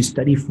 Who do you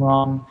study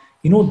from?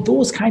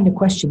 Those kind of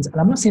questions. And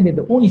I'm not saying they're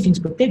the only things,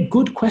 but they're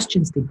good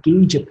questions to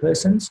gauge a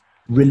person's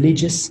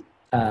religious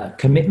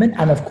commitment.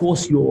 And of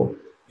course,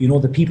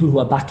 the people who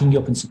are backing you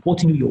up and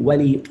supporting you, your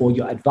wali or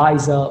your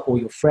advisor or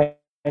your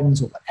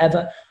friends or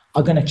whatever,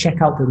 are going to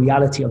check out the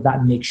reality of that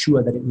and make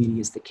sure that it really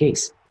is the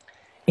case.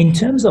 In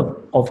terms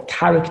of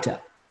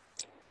character,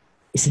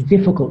 it's a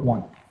difficult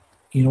one,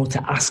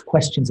 to ask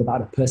questions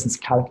about a person's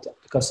character.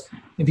 Because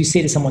if you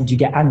say to someone, do you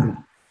get angry?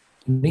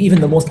 Even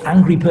the most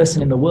angry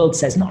person in the world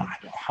says, no,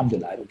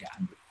 alhamdulillah, I don't get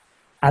angry.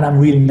 And I'm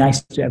really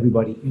nice to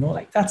everybody.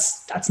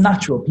 That's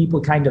natural.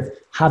 People kind of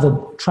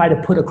try to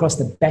put across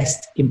the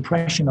best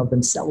impression of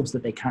themselves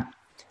that they can.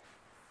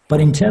 But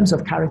in terms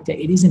of character,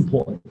 it is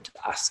important to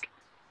ask.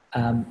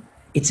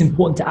 It's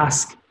important to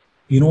ask,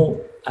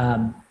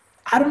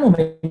 I don't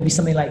know, maybe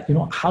something like,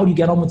 how do you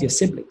get on with your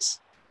siblings?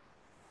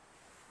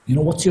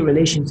 What's your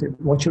relationship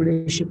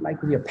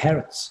like with your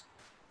parents?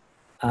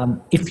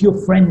 If your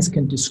friends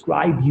can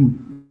describe you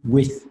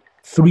with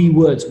 3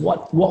 words,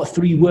 what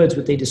 3 words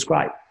would they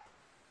describe?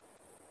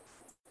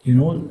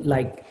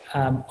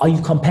 Are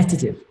you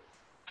competitive?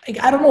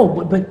 I don't know,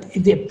 but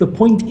the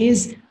point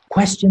is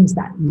questions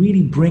that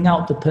really bring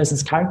out the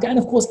person's character. And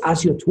of course,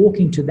 as you're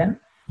talking to them,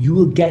 you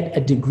will get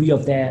a degree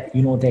of their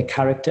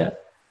character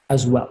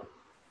as well.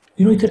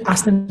 You could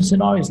ask them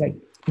scenarios like,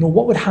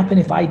 what would happen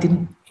if I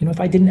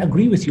didn't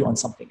agree with you on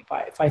something,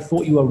 if I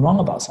thought you were wrong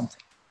about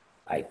something?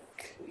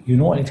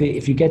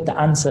 If you get the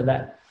answer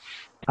that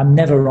I'm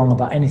never wrong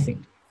about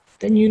anything,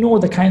 then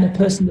the kind of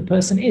person the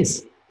person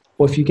is.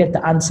 Or if you get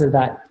the answer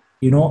that,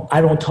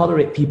 I don't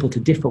tolerate people to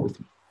differ with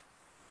me.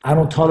 I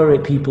don't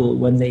tolerate people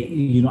when they,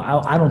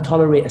 I don't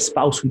tolerate a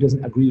spouse who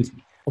doesn't agree with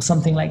me, or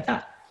something like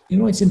that.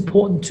 It's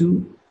important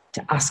to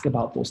ask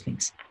about those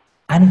things.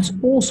 And it's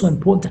also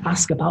important to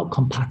ask about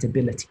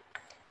compatibility.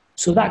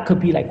 So that could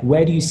be like,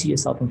 where do you see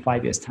yourself in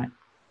 5 years' time?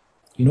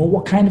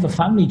 What kind of a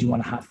family do you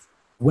want to have?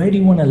 Where do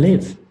you want to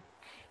live?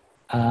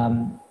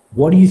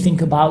 What do you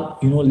think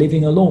about,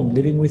 living alone,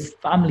 living with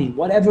family,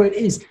 whatever it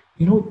is,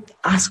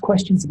 ask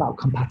questions about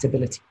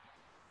compatibility.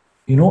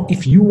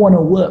 If you want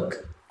to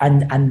work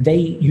and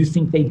you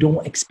think they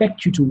don't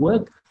expect you to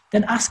work,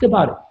 then ask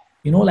about it.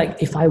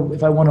 Like if I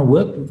want to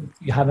work,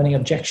 you have any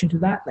objection to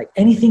that? Like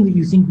anything that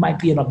you think might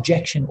be an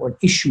objection or an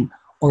issue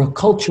or a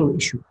cultural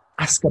issue,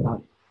 ask about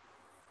it.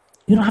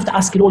 You don't have to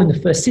ask it all in the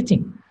first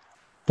sitting,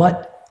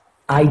 but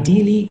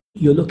ideally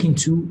you're looking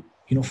to,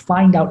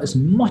 find out as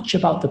much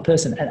about the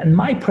person. And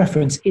my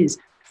preference is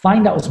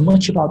find out as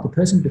much about the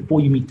person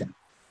before you meet them.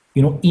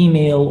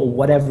 Email or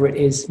whatever it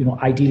is,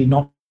 ideally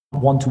not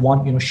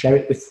one-to-one, share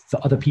it with the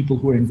other people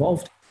who are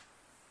involved.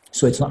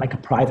 So it's not like a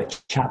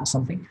private chat or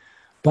something.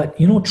 But,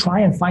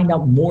 try and find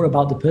out more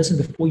about the person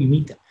before you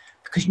meet them.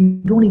 Because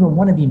you don't even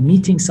want to be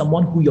meeting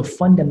someone who you're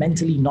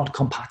fundamentally not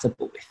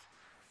compatible with,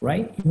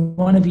 right? You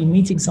want to be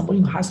meeting somebody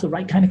who has the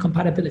right kind of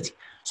compatibility.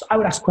 So I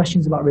would ask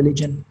questions about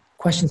religion,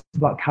 questions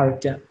about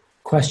character,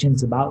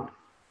 questions about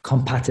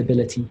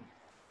compatibility,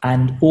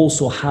 and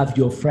also have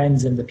your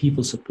friends and the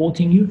people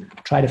supporting you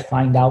try to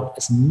find out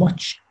as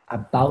much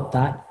about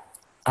that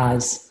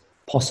as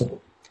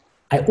possible.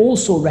 I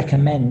also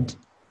recommend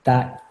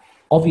that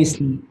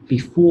obviously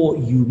before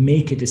you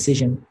make a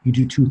decision, you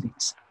do 2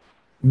 things.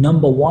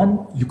 Number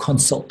 1, you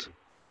consult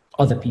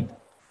other people,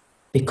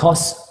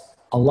 because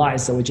Allah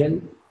Azza wa Jal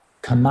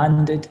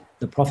commanded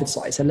the Prophet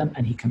ﷺ,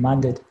 and he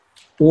commanded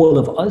all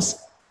of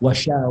us,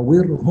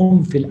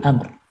 وَشَاوِرْهُمْ فِي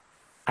الْأَمْرِ,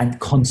 and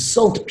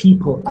consult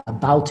people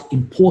about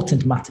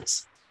important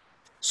matters.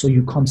 So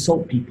you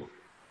consult people.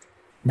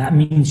 That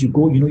means you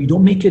go, you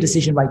don't make your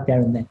decision right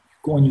there and then.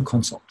 Go and you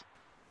consult.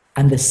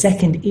 And the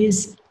second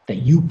is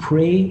that you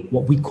pray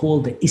what we call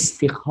the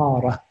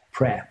istikhara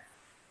prayer.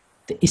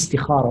 The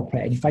istikhara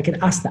prayer. And if I could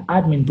ask the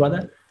admin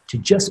brother to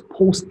just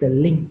post the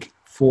link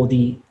for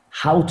the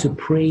how to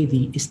pray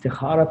the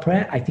istikhara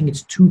prayer. I think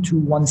it's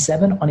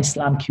 2217 on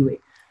Islam QA.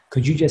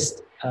 Could you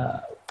just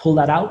pull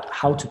that out,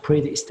 how to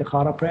pray the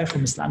istikhara prayer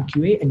from Islam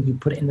QA, and you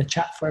put it in the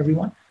chat for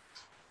everyone?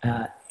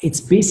 It's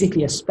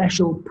basically a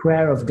special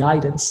prayer of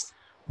guidance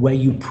where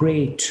you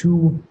pray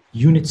 2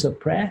 units of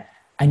prayer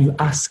and you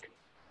ask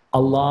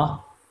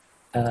Allah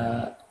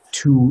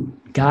to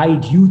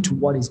guide you to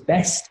what is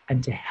best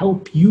and to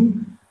help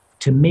you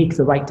to make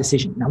the right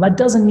decision. Now that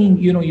doesn't mean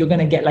you're going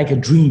to get like a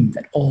dream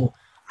that, oh,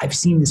 I've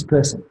seen this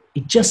person.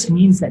 It just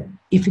means that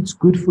if it's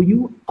good for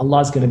you, Allah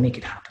is going to make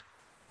it happen.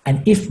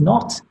 And if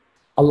not,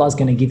 Allah is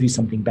going to give you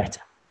something better.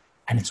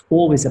 And it's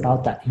always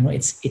about that.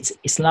 It's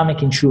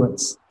Islamic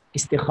insurance.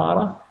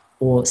 Istikhara,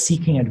 or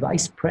seeking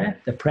advice prayer,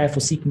 the prayer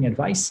for seeking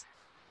advice.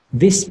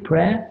 This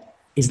prayer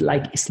is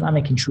like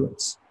Islamic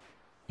insurance.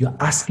 You're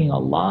asking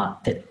Allah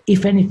that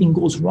if anything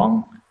goes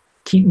wrong,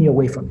 keep me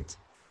away from it.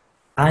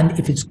 And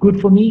if it's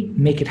good for me,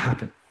 make it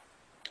happen.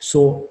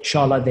 So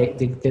inshallah,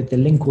 the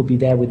link will be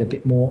there with a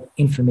bit more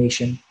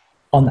information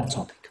on that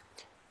topic.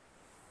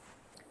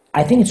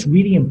 I think it's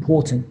really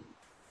important,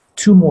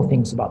 2 more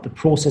things about the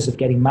process of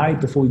getting married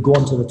before we go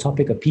on to the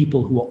topic of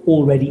people who are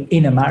already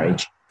in a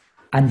marriage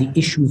and the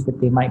issues that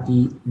they might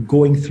be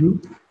going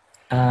through.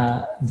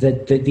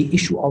 The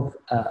issue of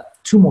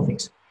 2 more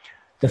things.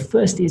 The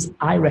first is,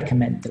 I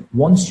recommend that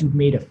once you've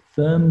made a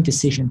firm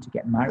decision to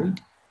get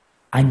married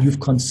and you've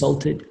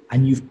consulted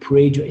and you've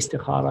prayed your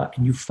istikhara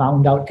and you've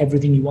found out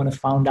everything you want to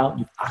find out,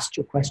 you've asked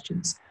your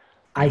questions,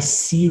 I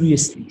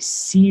seriously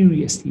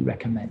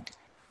recommend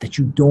that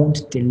you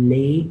don't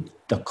delay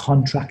the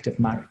contract of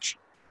marriage.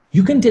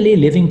 You can delay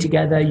living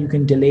together, you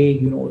can delay,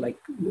 like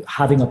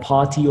having a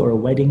party or a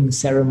wedding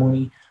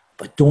ceremony,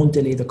 but don't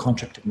delay the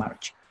contract of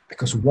marriage.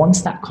 Because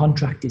once that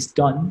contract is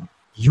done,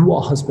 you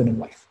are husband and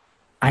wife.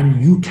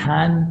 And you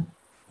can,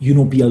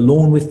 be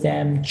alone with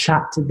them,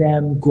 chat to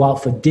them, go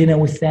out for dinner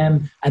with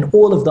them, and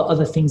all of the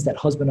other things that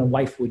husband and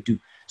wife would do.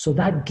 So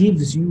that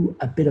gives you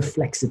a bit of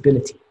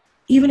flexibility,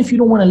 even if you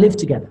don't want to live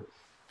together.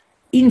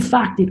 In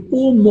fact, it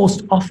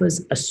almost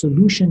offers a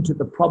solution to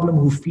the problem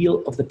of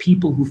the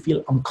people who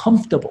feel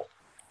uncomfortable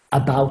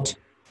about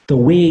the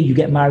way you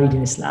get married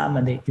in Islam,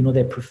 and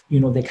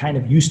they're kind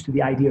of used to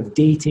the idea of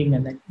dating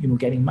and then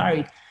getting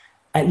married.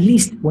 At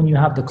least when you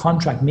have the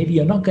contract, maybe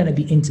you're not going to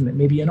be intimate,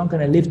 maybe you're not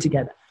going to live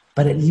together,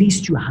 but at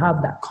least you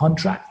have that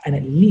contract, and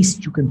at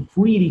least you can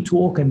freely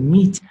talk and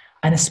meet.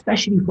 And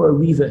especially for a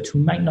revert who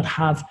might not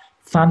have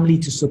family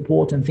to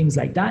support and things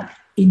like that,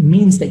 it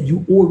means that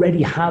you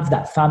already have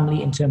that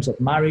family in terms of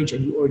marriage,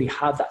 and you already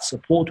have that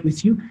support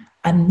with you.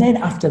 And then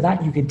after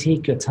that, you can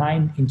take your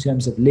time in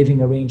terms of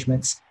living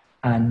arrangements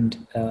and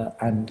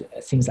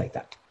things like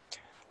that.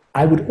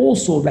 I would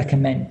also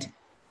recommend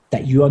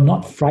that you are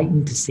not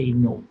frightened to say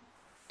no.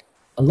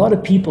 A lot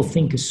of people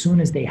think as soon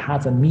as they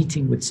have a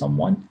meeting with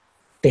someone,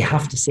 they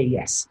have to say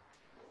yes.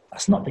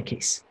 That's not the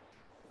case.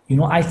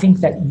 I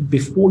think that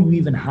before you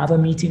even have a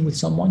meeting with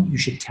someone, you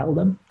should tell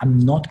them, I'm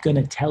not going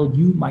to tell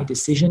you my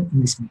decision in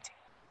this meeting.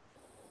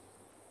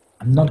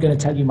 I'm not going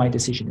to tell you my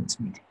decision in this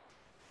meeting.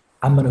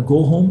 I'm going to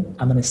go home,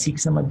 I'm going to seek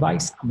some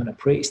advice, I'm going to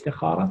pray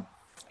istikhara,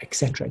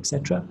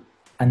 etc.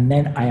 And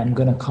then I am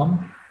going to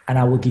come and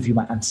I will give you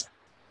my answer.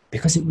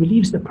 Because it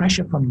relieves the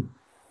pressure from you.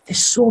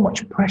 There's so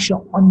much pressure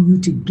on you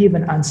to give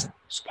an answer.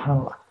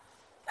 SubhanAllah.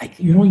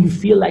 You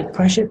feel like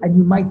pressure, and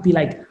you might be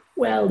like,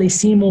 well, they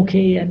seem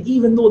okay. And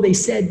even though they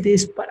said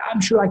this, but I'm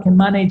sure I can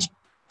manage.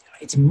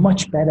 It's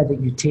much better that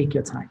you take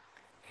your time.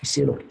 You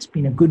say, look, it's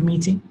been a good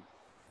meeting.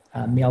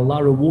 May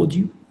Allah reward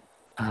you.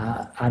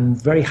 I'm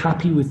very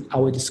happy with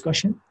our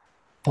discussion,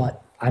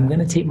 but I'm going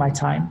to take my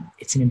time.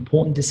 It's an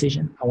important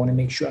decision. I want to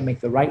make sure I make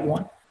the right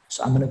one.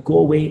 So I'm going to go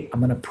away. I'm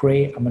going to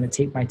pray. I'm going to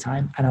take my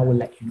time, and I will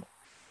let you know.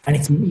 And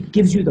it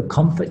gives you the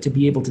comfort to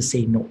be able to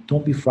say no.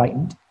 Don't be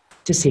frightened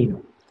to say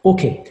no.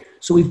 Okay,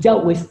 so we've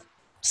dealt with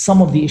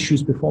some of the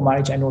issues before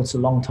marriage. I know it's a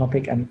long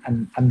topic, and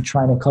I'm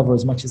trying to cover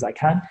as much as I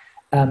can.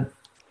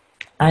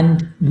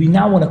 And we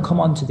now want to come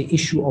on to the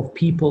issue of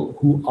people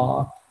who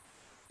are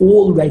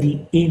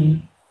already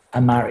in a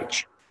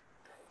marriage.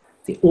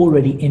 They're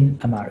already in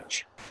a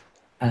marriage.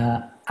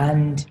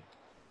 And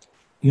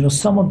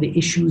some of the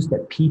issues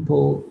that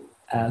people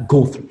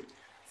go through.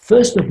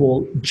 First of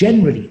all,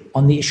 generally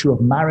on the issue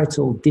of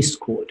marital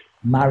discord,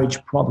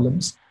 marriage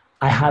problems,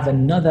 I have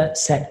another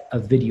set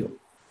of video.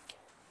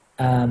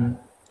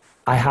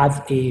 I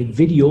have a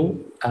video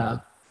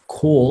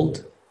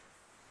called,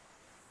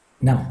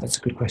 now that's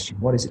a good question.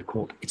 What is it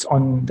called? It's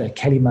on the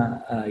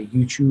Kalima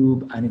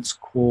YouTube, and it's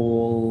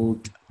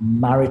called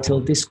Marital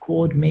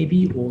Discord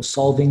maybe, or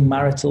Solving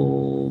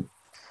Marital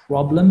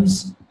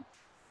Problems.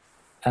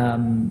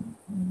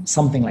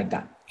 something like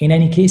that. In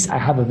any case, I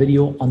have a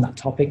video on that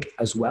topic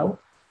as well.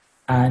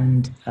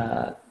 And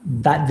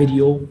that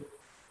video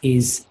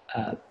is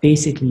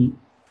basically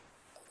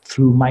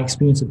through my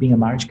experience of being a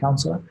marriage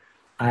counselor.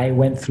 I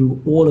went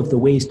through all of the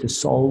ways to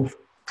solve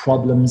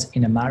problems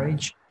in a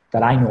marriage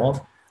that I know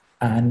of.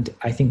 And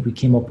I think we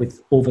came up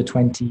with over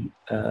 20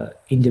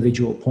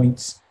 individual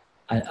points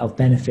of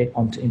benefit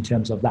in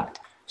terms of that.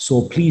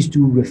 So please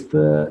do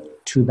refer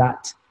to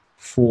that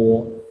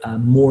for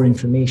more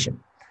information.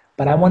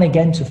 But I want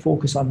again to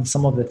focus on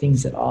some of the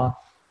things that are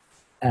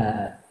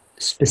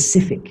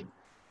specific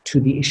to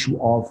the issue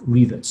of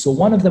reverts. So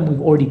one of them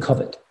we've already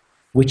covered,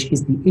 which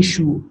is the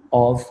issue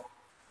of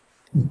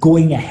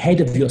going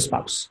ahead of your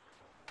spouse,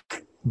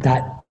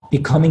 that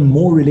becoming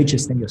more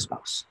religious than your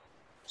spouse.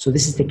 So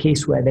this is the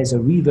case where there's a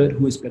revert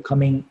who is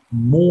becoming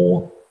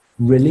more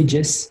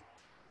religious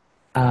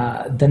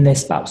than their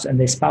spouse, and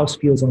their spouse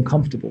feels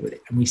uncomfortable with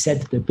it. And we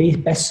said that the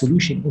best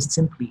solution is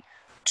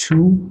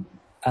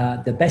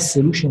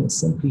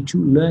simply to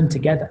learn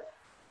together.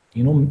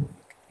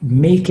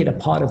 Make it a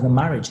part of the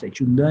marriage that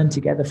you learn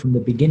together from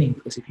the beginning.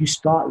 Because if you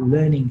start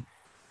learning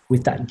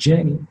with that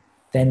journey,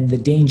 then the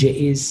danger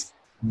is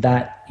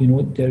that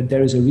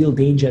there is a real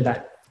danger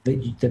that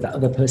the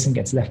other person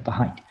gets left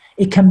behind.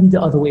 It can be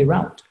the other way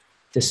around.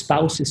 The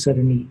spouse is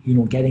suddenly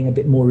getting a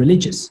bit more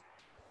religious,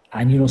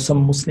 and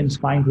some Muslims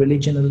find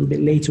religion a little bit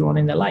later on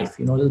in their life.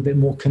 A little bit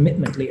more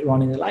commitment later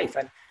on in their life,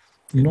 and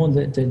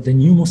the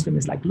new Muslim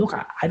is like, look,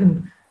 I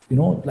didn't.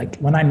 Like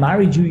when I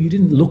married you, you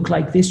didn't look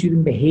like this, you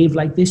didn't behave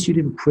like this, you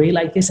didn't pray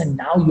like this, and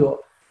now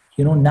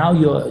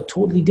you're a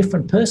totally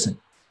different person.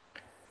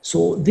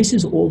 So this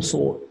is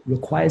also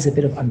requires a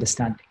bit of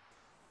understanding.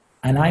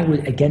 And I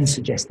would again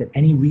suggest that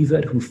any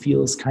revert who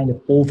feels kind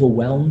of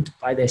overwhelmed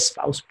by their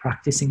spouse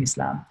practicing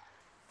Islam,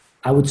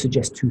 I would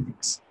suggest two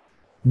things.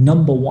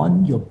 Number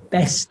one, your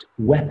best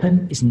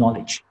weapon is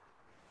knowledge.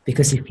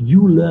 Because if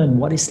you learn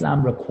what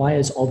Islam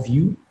requires of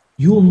you,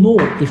 you'll know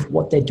if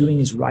what they're doing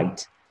is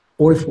right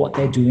or if what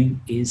they're doing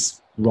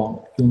is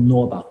wrong. You'll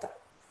know about that.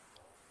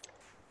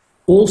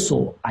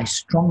 Also, I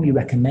strongly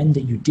recommend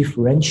that you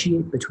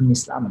differentiate between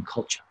Islam and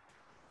culture,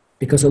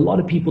 because a lot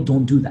of people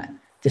don't do that.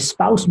 The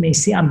spouse may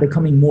say, I'm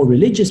becoming more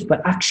religious,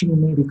 but actually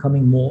may be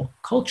becoming more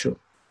cultural.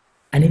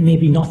 And it may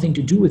be nothing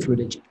to do with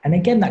religion. And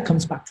again, that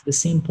comes back to the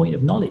same point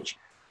of knowledge,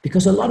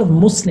 because a lot of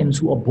Muslims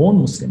who are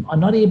born Muslim are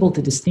not able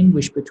to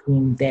distinguish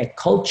between their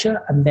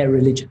culture and their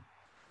religion.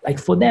 Like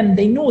for them,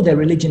 they know their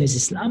religion is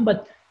Islam,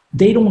 but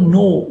they don't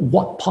know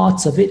what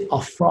parts of it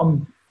are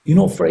from,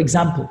 for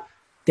example,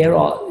 there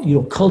are,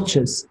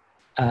 cultures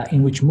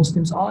in which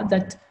Muslims are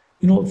that,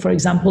 for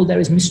example, there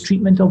is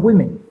mistreatment of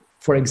women,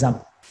 for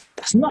example.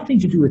 That's nothing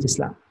to do with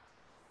Islam.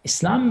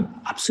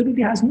 Islam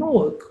absolutely has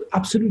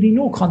absolutely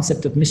no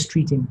concept of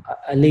mistreating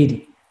a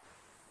lady.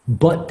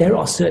 But there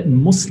are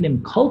certain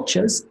Muslim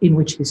cultures in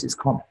which this is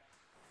common.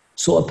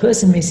 So a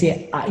person may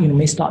say,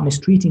 may start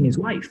mistreating his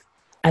wife,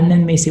 and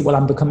then may say, well,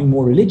 I'm becoming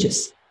more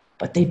religious.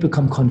 But they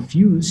become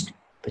confused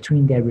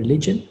between their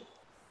religion,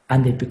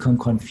 and they become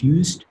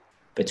confused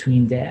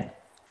between their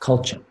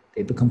culture.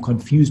 They become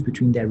confused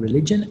between their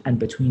religion and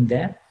between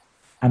their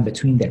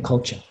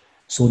culture.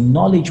 So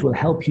knowledge will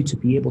help you to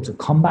be able to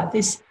combat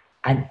this.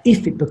 And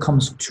if it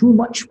becomes too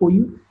much for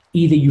you,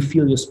 either you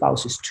feel your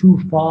spouse is too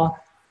far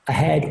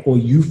ahead or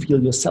you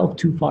feel yourself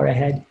too far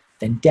ahead,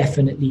 then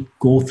definitely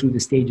go through the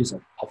stages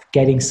of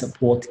getting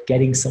support,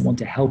 getting someone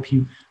to help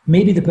you.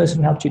 Maybe the person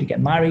who helped you to get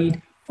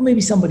married, or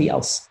maybe somebody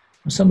else,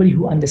 or somebody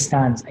who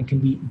understands and can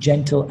be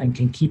gentle and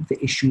can keep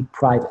the issue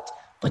private.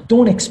 But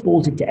don't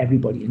expose it to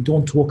everybody and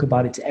don't talk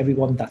about it to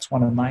everyone. That's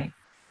one of my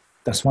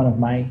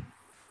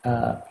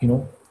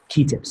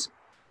key tips.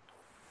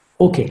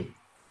 Okay.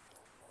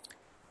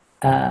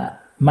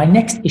 My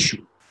next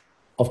issue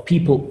of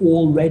people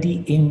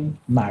already in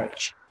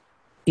marriage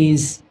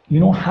is,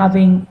 not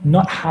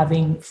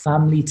having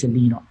family to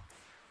lean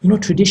on.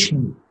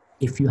 Traditionally,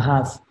 if you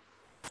have,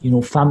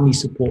 family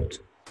support,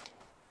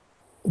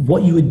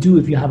 what you would do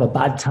if you have a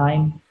bad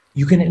time,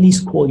 you can at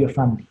least call your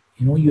family.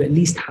 You at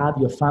least have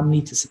your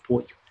family to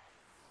support you.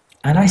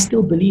 And I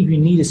still believe you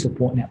need a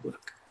support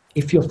network.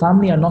 If your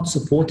family are not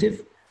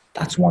supportive,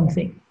 that's one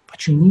thing,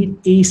 but you need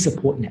a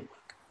support network.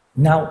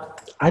 Now,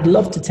 I'd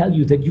love to tell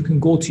you that you can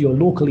go to your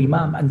local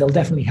imam and they'll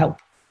definitely help.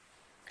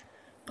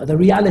 But the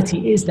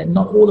reality is that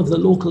not all of the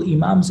local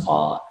imams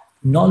are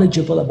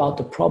knowledgeable about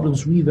the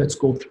problems reverts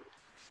go through.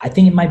 I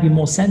think it might be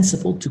more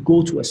sensible to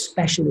go to a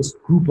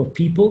specialist group of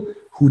people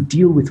who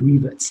deal with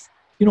reverts.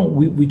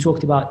 We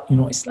talked about,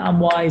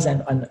 Islam-Wise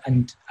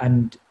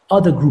and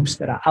other groups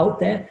that are out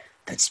there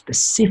that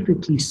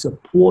specifically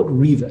support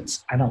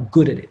reverts and are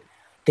good at it.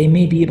 They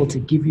may be able to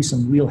give you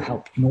some real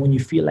help. When you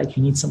feel like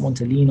you need someone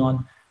to lean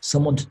on,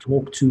 someone to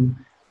talk to,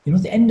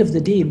 at the end of the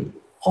day,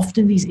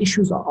 often these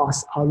issues are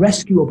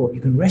rescuable.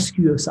 You can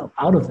rescue yourself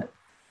out of them.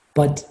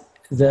 But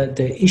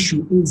the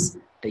issue is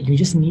that you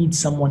just need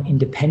someone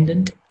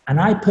independent.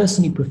 And I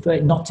personally prefer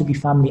it not to be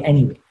family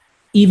anyway.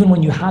 Even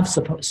when you have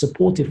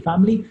supportive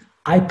family,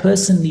 I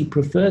personally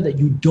prefer that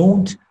you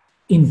don't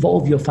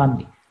involve your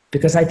family.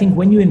 Because I think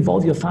when you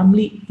involve your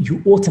family,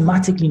 you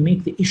automatically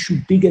make the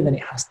issue bigger than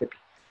it has to be.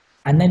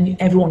 And then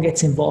everyone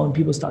gets involved and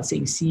people start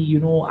saying, see, you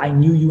know, I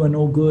knew you were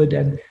no good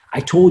and I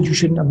told you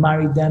shouldn't have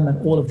married them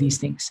and all of these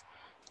things.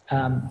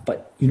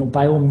 But, you know,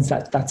 by all means,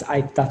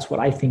 that's what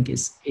I think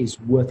is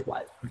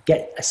worthwhile.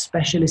 Get a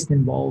specialist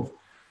involved,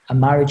 a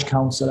marriage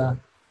counselor,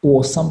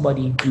 or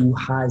somebody who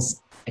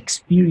has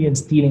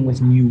experience dealing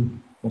with new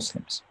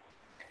Muslims.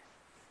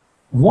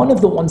 One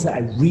of the ones that I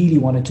really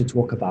wanted to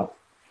talk about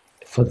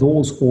for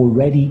those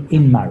already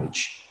in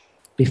marriage,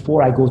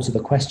 before I go to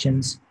the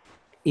questions,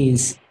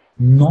 is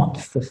not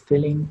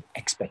fulfilling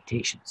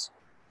expectations.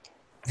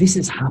 This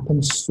has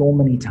happened so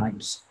many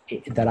times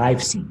that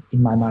I've seen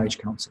in my marriage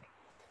counseling.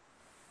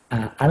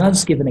 And I'll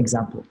just give an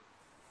example.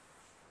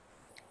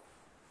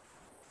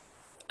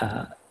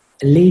 A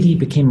lady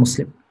became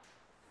Muslim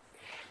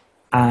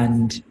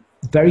and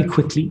very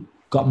quickly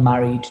got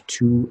married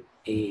to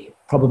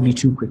probably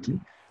too quickly,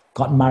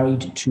 got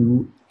married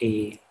to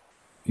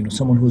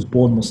someone who was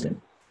born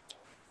Muslim.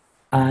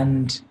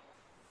 And,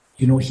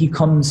 you know, he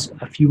comes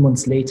a few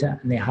months later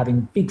and they're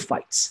having big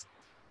fights.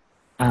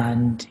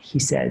 And he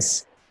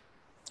says,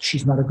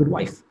 she's not a good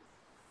wife.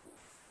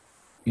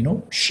 You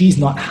know, she's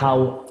not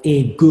how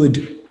a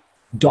good ...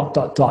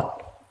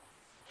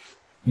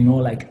 You know,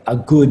 like a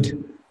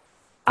good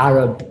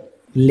Arab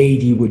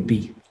lady would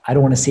be. I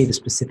don't want to say the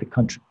specific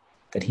country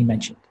that he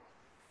mentioned.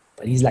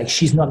 But he's like,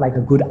 she's not like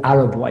a good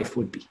Arab wife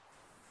would be.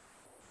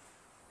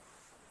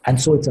 And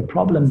so it's a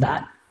problem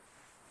that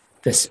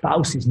the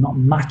spouse is not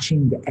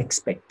matching the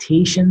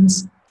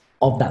expectations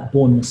of that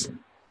born Muslim.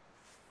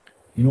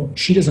 You know,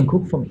 she doesn't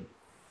cook for me.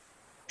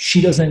 She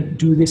doesn't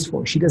do this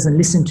for me. She doesn't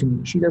listen to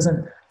me. She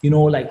doesn't, you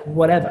know, like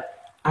whatever.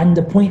 And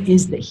the point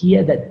is that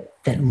here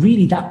that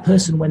really that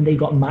person, when they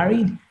got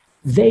married,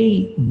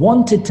 they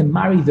wanted to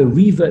marry the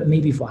revert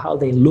maybe for how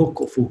they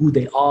look or for who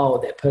they are or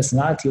their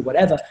personality or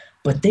whatever,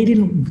 but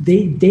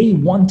they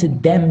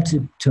wanted them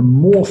to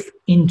morph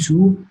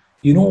into,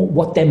 you know,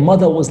 what their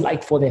mother was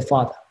like for their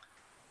father.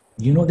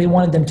 You know, they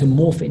wanted them to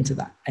morph into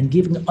that and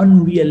give them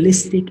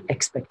unrealistic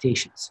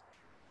expectations.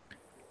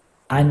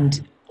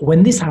 And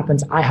when this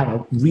happens, I have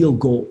a real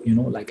go, you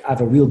know, like I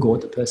have a real go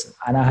at the person.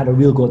 And I had a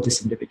real go at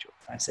this individual.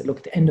 I said, look,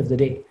 at the end of the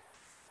day,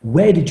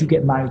 where did you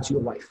get married to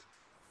your wife?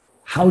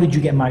 How did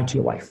you get married to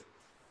your wife?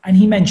 And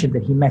he mentioned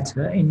that he met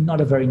her in not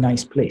a very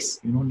nice place,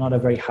 you know, not a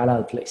very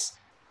halal place.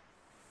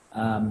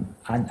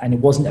 And it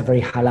wasn't a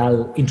very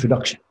halal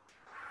introduction.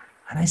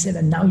 And I said,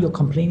 and now you're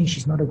complaining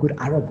she's not a good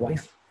Arab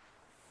wife?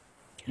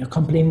 You're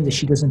complaining that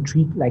she doesn't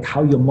treat like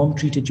how your mom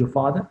treated your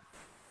father?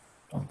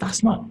 No,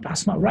 that's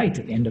not right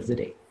at the end of the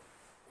day.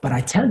 But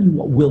I tell you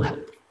what will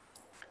help.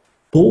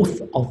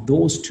 Both of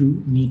those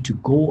two need to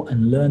go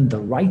and learn the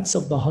rights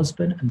of the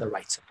husband and the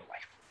rights of the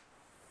wife.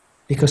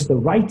 Because the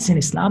rights in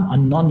Islam are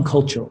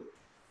non-cultural.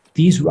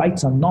 These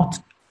rights are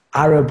not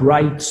Arab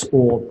rights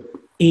or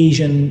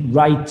Asian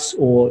rights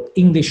or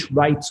English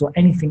rights or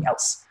anything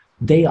else.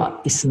 They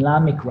are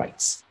Islamic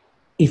rights.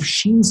 If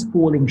she's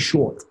falling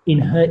short in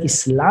her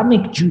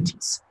Islamic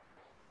duties,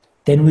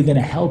 then we're going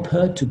to help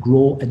her to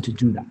grow and to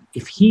do that.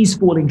 If he's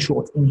falling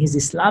short in his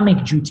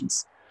Islamic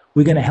duties,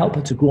 we're going to help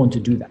her to grow and to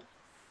do that.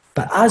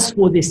 But as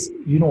for this,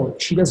 you know,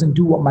 she doesn't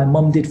do what my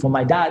mom did for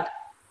my dad,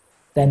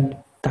 then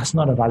that's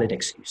not a valid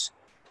excuse.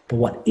 But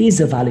what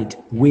is a valid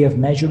way of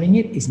measuring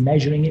it is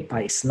measuring it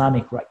by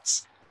Islamic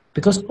rights.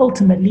 Because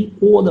ultimately,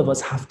 all of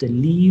us have to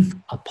leave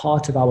a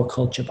part of our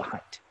culture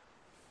behind.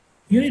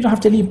 You don't have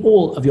to leave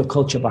all of your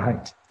culture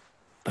behind,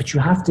 but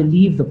you have to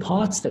leave the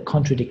parts that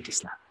contradict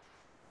Islam.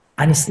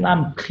 And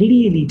Islam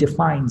clearly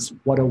defines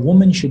what a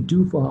woman should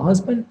do for her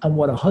husband and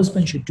what a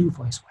husband should do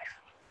for his wife.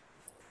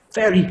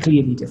 Very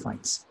clearly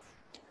defines.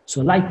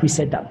 So like we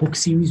said, that book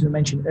series we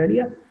mentioned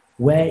earlier,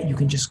 where you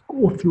can just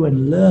go through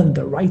and learn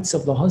the rights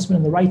of the husband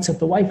and the rights of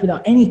the wife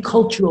without any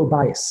cultural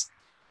bias.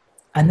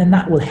 And then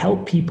that will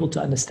help people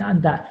to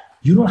understand that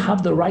you don't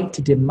have the right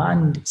to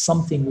demand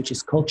something which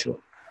is cultural,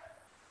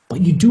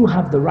 but you do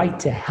have the right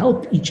to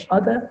help each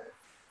other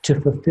to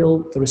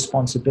fulfill the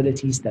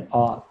responsibilities that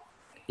are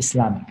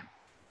Islamic.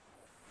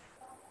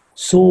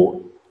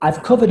 So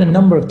I've covered a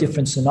number of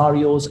different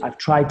scenarios. I've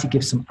tried to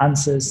give some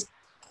answers.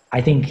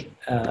 I think,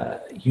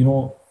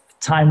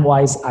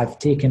 time-wise, I've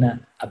taken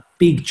a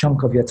big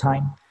chunk of your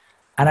time.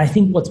 And I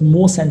think what's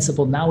more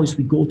sensible now is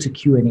we go to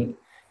Q&A.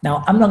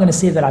 Now, I'm not going to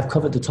say that I've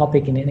covered the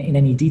topic in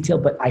any detail,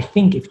 but I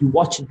think if you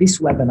watch this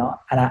webinar,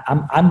 and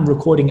I'm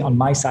recording it on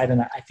my side,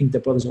 and I think the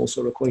brother's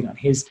also recording on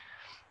his,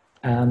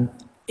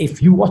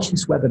 if you watch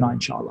this webinar,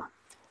 inshallah,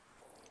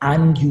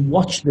 and you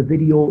watch the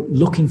video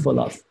Looking for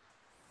Love,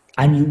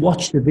 and you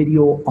watch the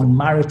video on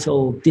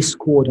marital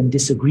discord and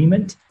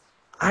disagreement,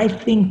 I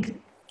think,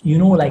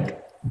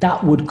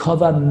 that would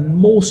cover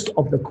most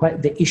of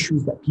the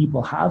issues that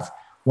people have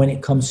when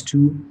it comes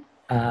to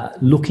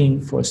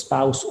looking for a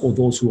spouse or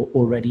those who are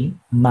already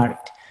married.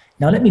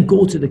 Now, let me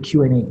go to the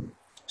Q&A.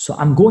 So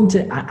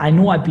I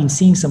know I've been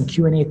seeing some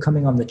Q&A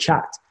coming on the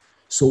chat.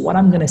 So what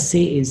I'm going to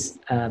say is,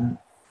 I'm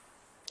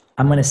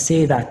going to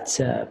say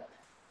that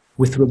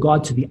with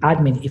regard to the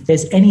admin, if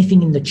there's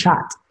anything in the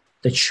chat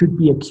that should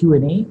be a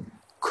Q&A.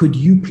 Could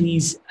you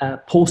please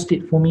post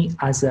it for me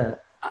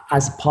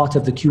as part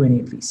of the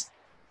Q&A, please?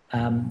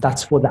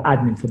 That's for the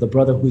admin, for the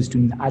brother who is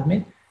doing the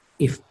admin.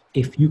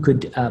 If you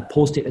could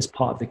post it as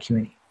part of the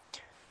Q&A.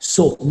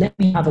 So let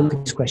me have a look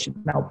at this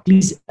question. Now,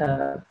 please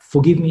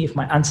forgive me if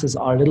my answers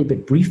are a little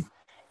bit brief.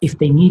 If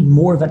they need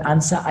more of an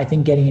answer, I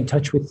think getting in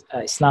touch with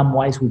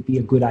Islamwise would be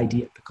a good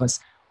idea, because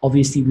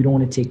obviously we don't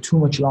want to take too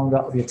much longer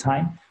of your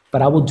time,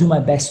 but I will do my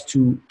best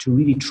to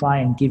really try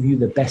and give you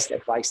the best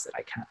advice that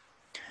I can.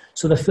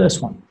 So the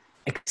first one,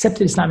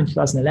 accepted Islam in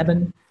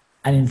 2011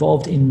 and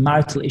involved in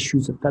marital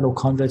issues with fellow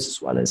converts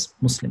as well as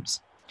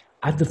Muslims.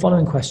 I have the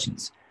following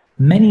questions.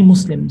 Many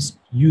Muslims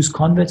use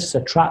converts as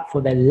a trap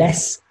for their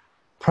less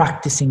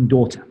practicing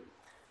daughter.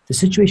 The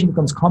situation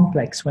becomes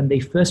complex when they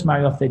first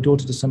marry off their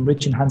daughter to some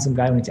rich and handsome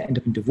guy only to end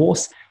up in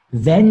divorce.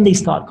 Then they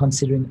start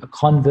considering a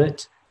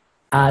convert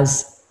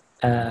as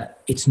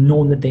it's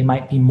known that they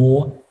might be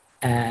more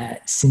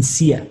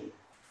sincere,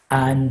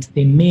 and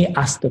they may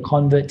ask the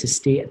convert to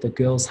stay at the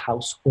girl's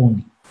house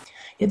only.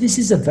 Yeah, this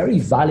is a very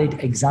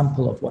valid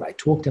example of what I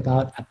talked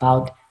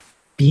about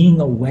being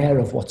aware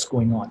of what's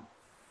going on.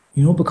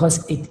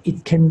 Because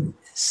it can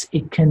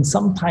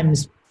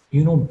sometimes,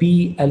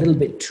 be a little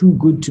bit too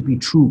good to be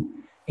true,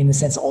 in the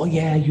sense, oh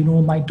yeah,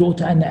 my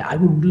daughter, and I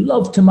would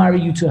love to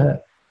marry you to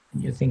her.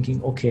 And you're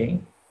thinking, okay,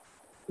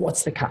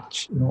 what's the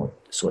catch?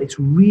 So it's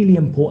really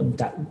important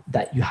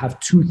that you have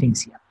two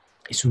things here.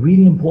 It's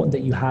really important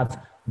that you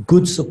have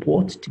good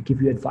support to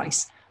give you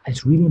advice. And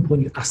it's really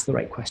important you ask the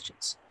right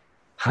questions.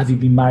 Have you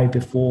been married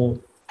before?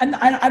 And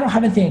I don't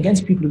have anything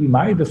against people who've been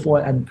married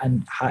before and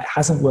it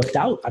hasn't worked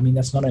out. I mean,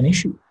 that's not an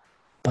issue.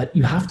 But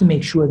you have to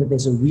make sure that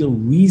there's a real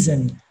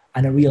reason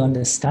and a real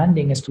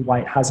understanding as to why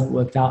it hasn't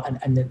worked out,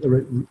 and that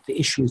the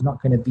issue is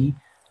not going to be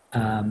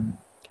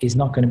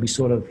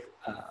sort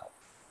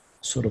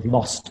of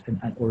lost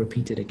or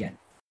repeated again.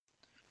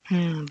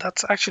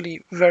 That's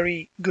actually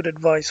very good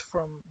advice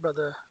from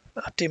Brother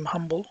Tim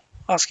Humble,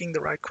 asking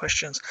the right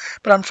questions.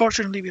 But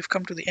unfortunately, we've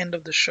come to the end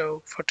of the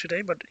show for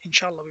today, but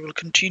inshallah, we will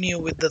continue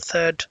with the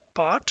third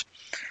part.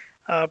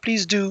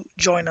 Please do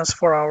join us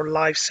for our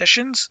live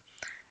sessions.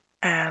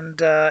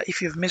 And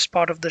if you've missed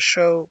part of the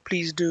show,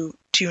 please do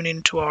tune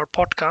in to our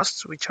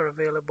podcasts, which are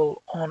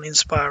available on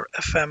Inspire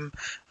FM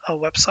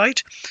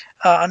website.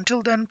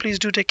 Until then, please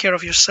do take care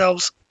of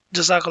yourselves.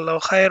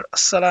 Jazakallahu khair.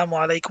 Assalamu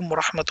alaikum wa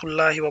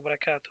rahmatullahi wa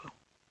barakatuh.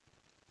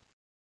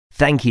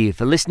 Thank you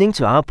for listening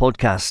to our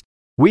podcast.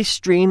 We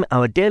stream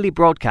our daily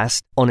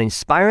broadcast on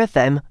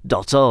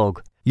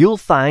inspirefm.org. You'll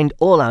find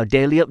all our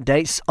daily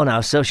updates on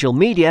our social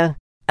media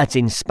at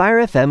Inspire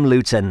FM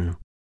Luton.